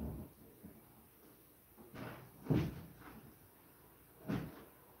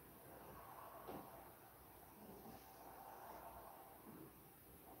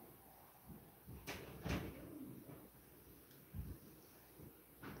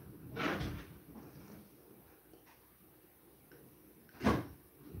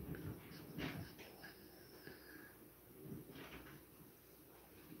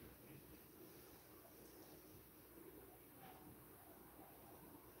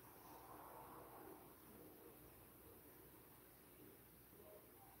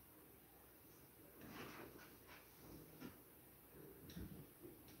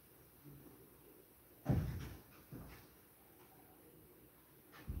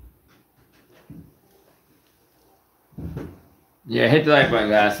 Yeah, hit the like button,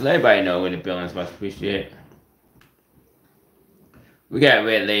 guys. Let everybody know when the building is. Much appreciate. We got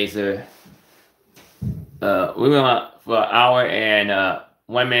red laser. We went out for an hour and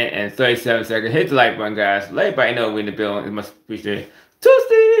 1 minute and 37 seconds. Hit the like button, guys. Let everybody know we're in the building. It must appreciate it.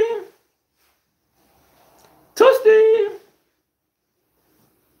 Toasty! Toasty!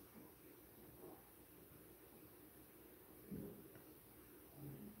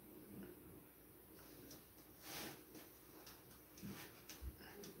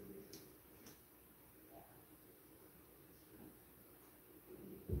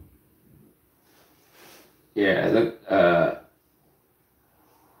 Yeah, look, I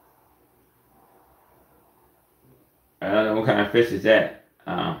don't know what kind of fish is that.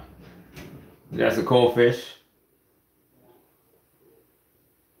 That's a cold fish.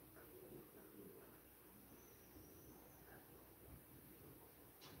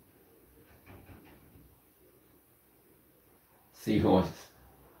 Seahorse.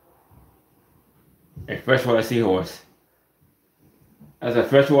 A freshwater seahorse. That's a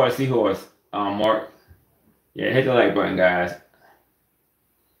freshwater seahorse, Mark. Yeah, hit the like button, guys.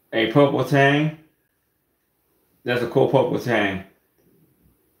 A purple tang. That's a cool purple tang.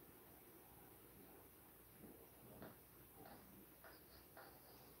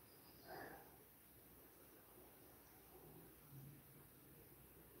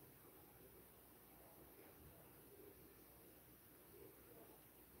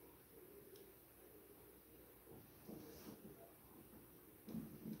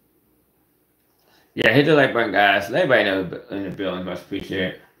 Yeah, hit the like button, guys. Let everybody know in the building. Much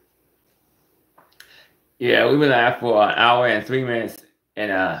appreciate it. Yeah, we've been live for an hour and 3 minutes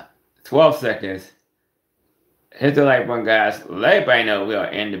and 12 seconds. Hit the like button, guys. Let everybody know we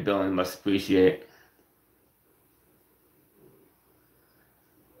are in the building. Much appreciate it.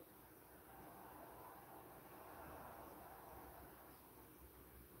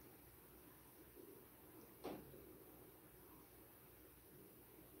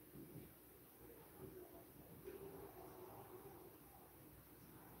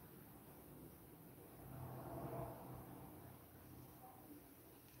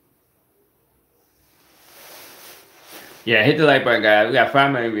 Yeah, hit the like button, guys. We got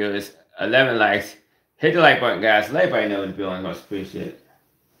 5 million viewers, 11 likes. Hit the like button, guys. Let everybody know the building. Much appreciate it.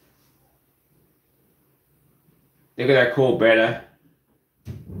 Look at that cool beta,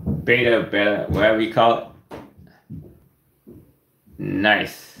 whatever you call it.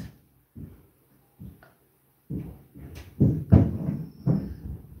 Nice.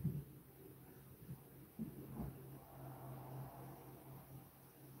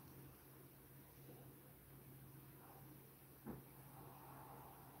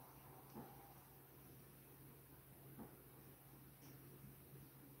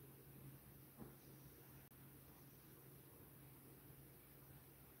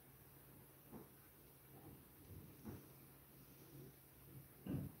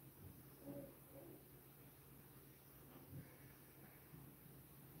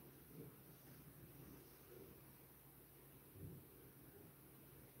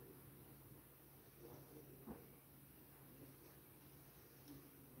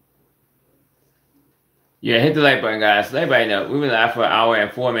 Yeah, hit the like button, guys. Let everybody know. We've been live for an hour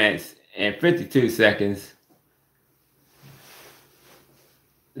and 4 minutes and 52 seconds.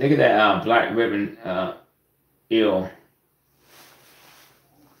 Look at that black ribbon eel.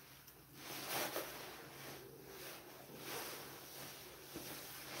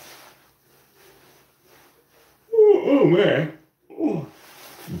 Oh man. Ooh.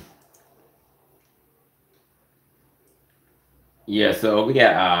 Yeah, so we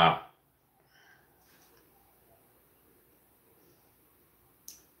got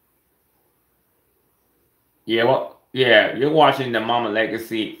yeah, you're watching the Mama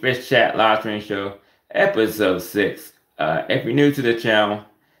Legacy Fishchat live stream show, episode 6. If you're new to the channel,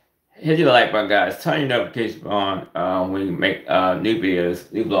 hit the like button, guys. Turn your notifications on when we make new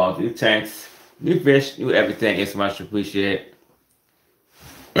videos, new vlogs, new tanks, new fish, new everything. It's much appreciated.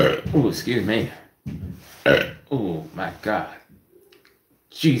 Oh, excuse me. Oh my God.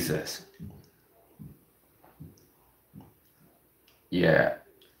 Jesus. Yeah.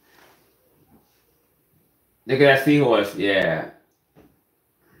 Look at that seahorse. Yeah.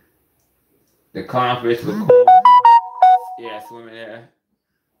 The clownfish look cool. Yeah, swimming there.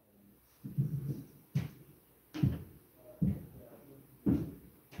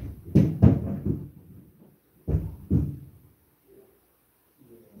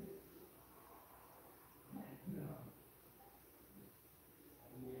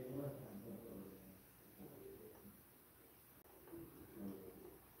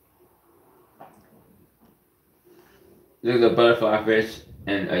 Look at the butterfly fish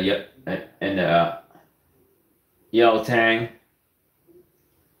and a yellow tang.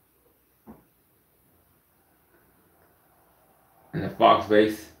 Fox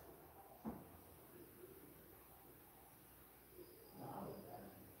base.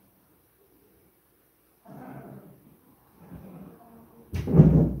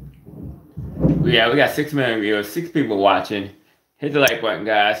 Yeah, we got 6 million viewers, 6 people watching. Hit the like button,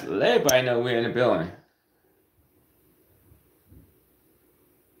 guys. Let everybody know we're in the building.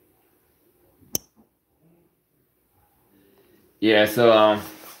 Yeah, so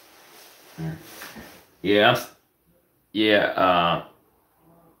yeah, yeah,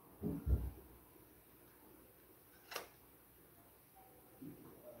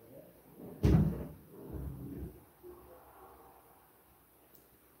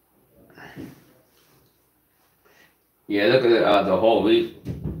 yeah. Look at the whole reef.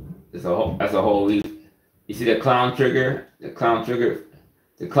 That's a whole reef. You see the clown trigger, the clown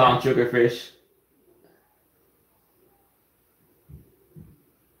trigger fish.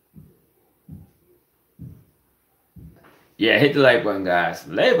 Yeah, hit the like button, guys.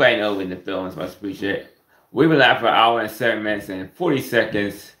 Let everybody know we're in the building. Much appreciate. We've been live for an hour and 7 minutes and 40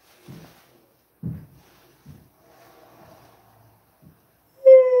 seconds.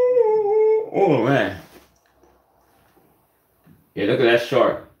 Oh man. Yeah, look at that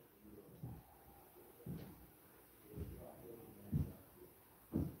shark.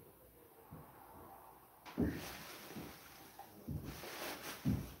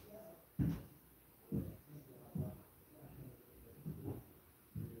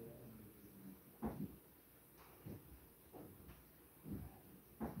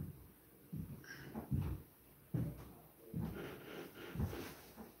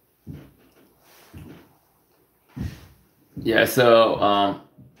 Yeah, so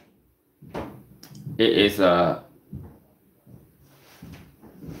it is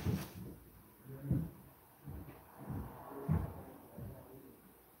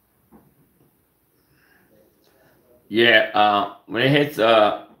yeah, when it hits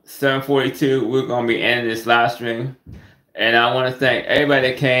 7:42, we're gonna be ending this live stream. And I want to thank everybody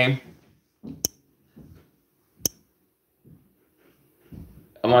that came.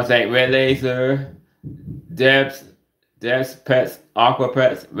 I want to thank Red Laser, Deb's Pets, Aqua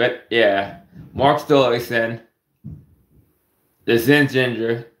Pets, Mark Stolison, the Zen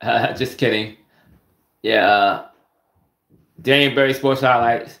Ginger, just kidding. Yeah, Daniel Berry Sports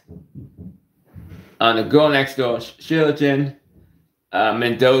Highlights, the Girl Next Door, Shilton,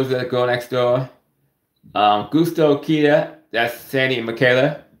 Mendoza, the Girl Next Door, Gusto Kita, that's Sandy and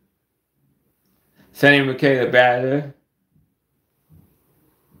Michaela, Batter,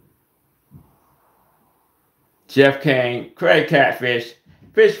 Jeff Kane, Craig Catfish,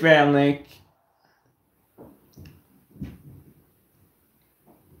 Fish Family,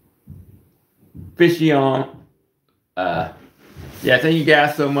 Fishy on. Yeah, thank you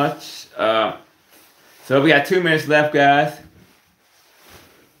guys so much. So we got 2 minutes left, guys.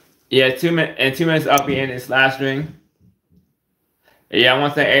 Yeah, 2 minutes. In 2 minutes, I'll be in this live stream. Yeah, I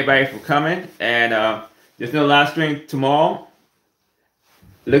want to thank everybody for coming. And there's no live stream tomorrow.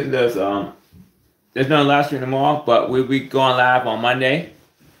 Look at this. There's no live stream tomorrow, but we'll be going live on Monday.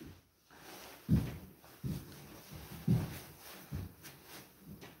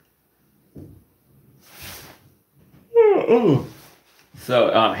 Ooh.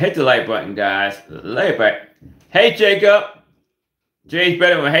 So hit the like button, guys. Like button. Hey Jacob. Jay's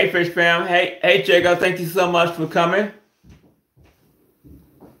better with Hey Fish Fam. Hey Jacob, thank you so much for coming.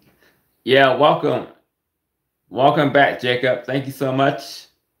 Yeah, welcome. Welcome back, Jacob. Thank you so much.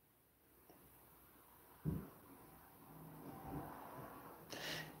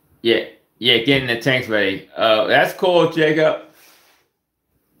 Yeah, getting the tanks ready. That's cool, Jacob.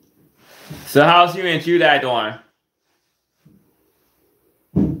 So how's you and Judah doing?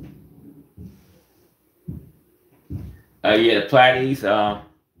 Yeah, the Platties.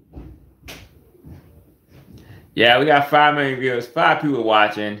 Yeah, we got 5 million viewers, 5 people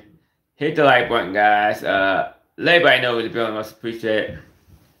watching. Hit the like button, guys. Let everybody know what the building. Must appreciate it.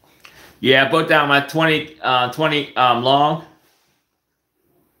 Yeah, I put down my 20 long.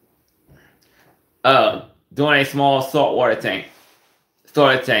 Doing a small saltwater tank.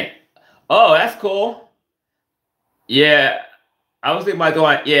 Storage tank. Oh, that's cool. Yeah, I was thinking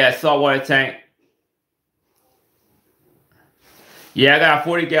about doing saltwater tank. Yeah, I got a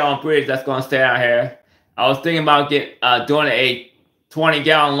 40-gallon bridge that's gonna stay out here. I was thinking about doing a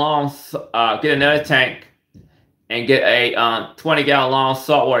 20-gallon long, get another tank, and get a 20-gallon long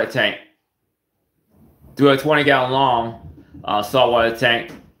saltwater tank. Do a 20-gallon long saltwater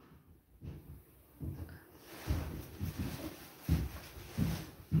tank.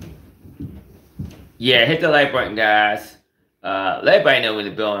 Yeah, hit the like button, guys. Let everybody know in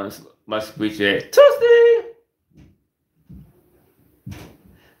the building. Much appreciate it. Tuesday.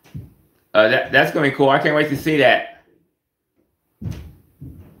 That's gonna be cool. I can't wait to see that.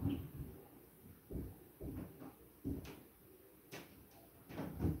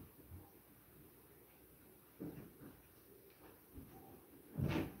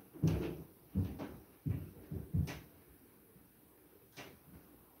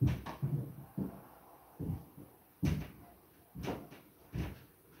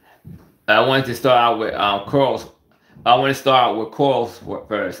 I wanted to start out with corals. I want to start out with corals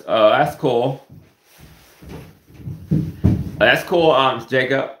first. That's cool. That's cool,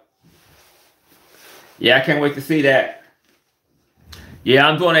 Jacob. Yeah, I can't wait to see that. Yeah,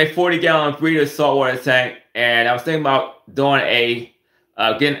 I'm doing a 40-gallon breeder saltwater tank, and I was thinking about doing a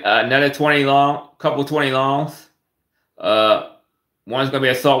getting another 20 long, couple 20 longs. One's gonna be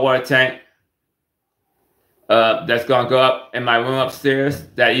a saltwater tank. That's gonna go up in my room upstairs.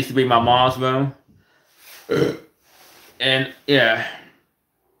 That used to be my mom's room. And yeah.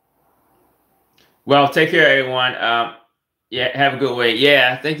 Well, take care, everyone. Yeah, have a good week.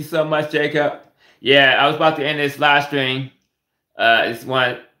 Yeah, thank you so much, Jacob. Yeah, I was about to end this live stream. It's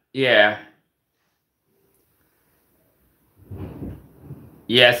one. Yeah.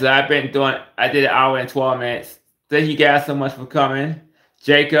 Yeah, so I've been doing. I did an hour and 12 minutes. Thank you guys so much for coming,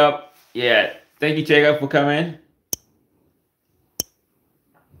 Jacob. Yeah, thank you, Jacob, for coming.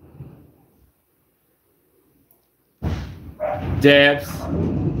 Debs,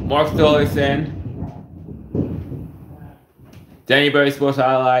 Mark Stollerson, Danny Berry Sports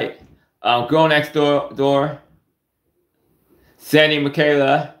Highlight, Girl Next Door, Sandy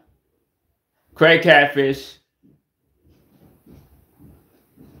Michaela, Craig Catfish,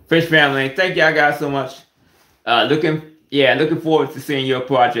 Fish Family. Thank y'all guys so much. Looking forward to seeing your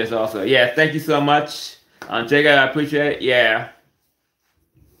projects also. Yeah, thank you so much. Jacob, I appreciate it. Yeah.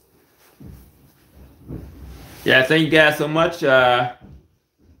 Yeah, thank you guys so much. Yeah,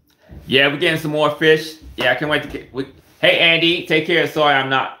 we're getting some more fish. Yeah, I can't wait to get. Hey, Andy, take care. Sorry, I'm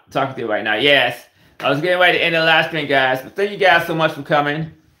not talking to you right now. Yes, I was getting ready to end the live stream, guys. But thank you guys so much for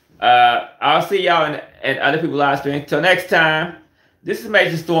coming. I'll see y'all in other people's live stream. Till next time, this is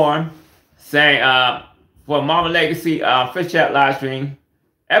Major Stormm saying for Momma Legacy Fishchat live stream,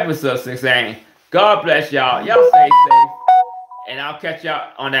 episode 6, saying God bless y'all. Y'all stay safe. And I'll catch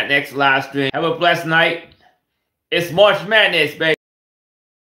y'all on that next live stream. Have a blessed night. It's March Madness, baby.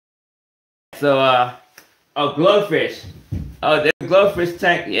 So, oh, glowfish. Oh, there's a glowfish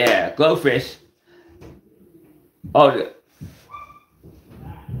tank. Yeah, glowfish. Oh,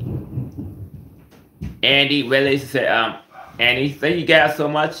 Andy really said, Andy, thank you guys so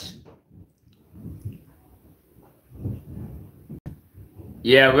much.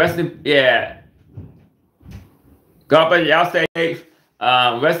 Yeah, yeah. God bless y'all. Stay safe.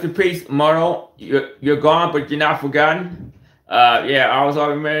 Rest in peace, Myrtle. You're gone, but you're not forgotten. Yeah, I always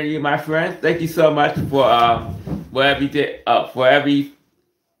remember you, my friend. Thank you so much for whatever you did, for everything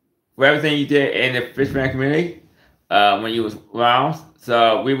you did in the Fishman community when you was around.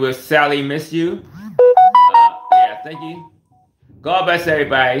 So we will sadly miss you. Yeah, thank you. God bless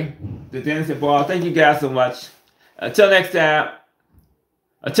everybody. The Dennis and Ball. Thank you guys so much. Until next time.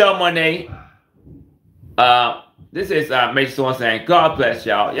 Until Monday. This is Major Stormm saying, God bless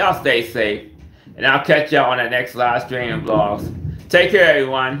y'all. Y'all stay safe. And I'll catch y'all on the next live stream and vlogs. Take care,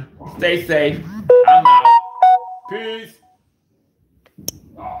 everyone. Stay safe. I'm out. Peace.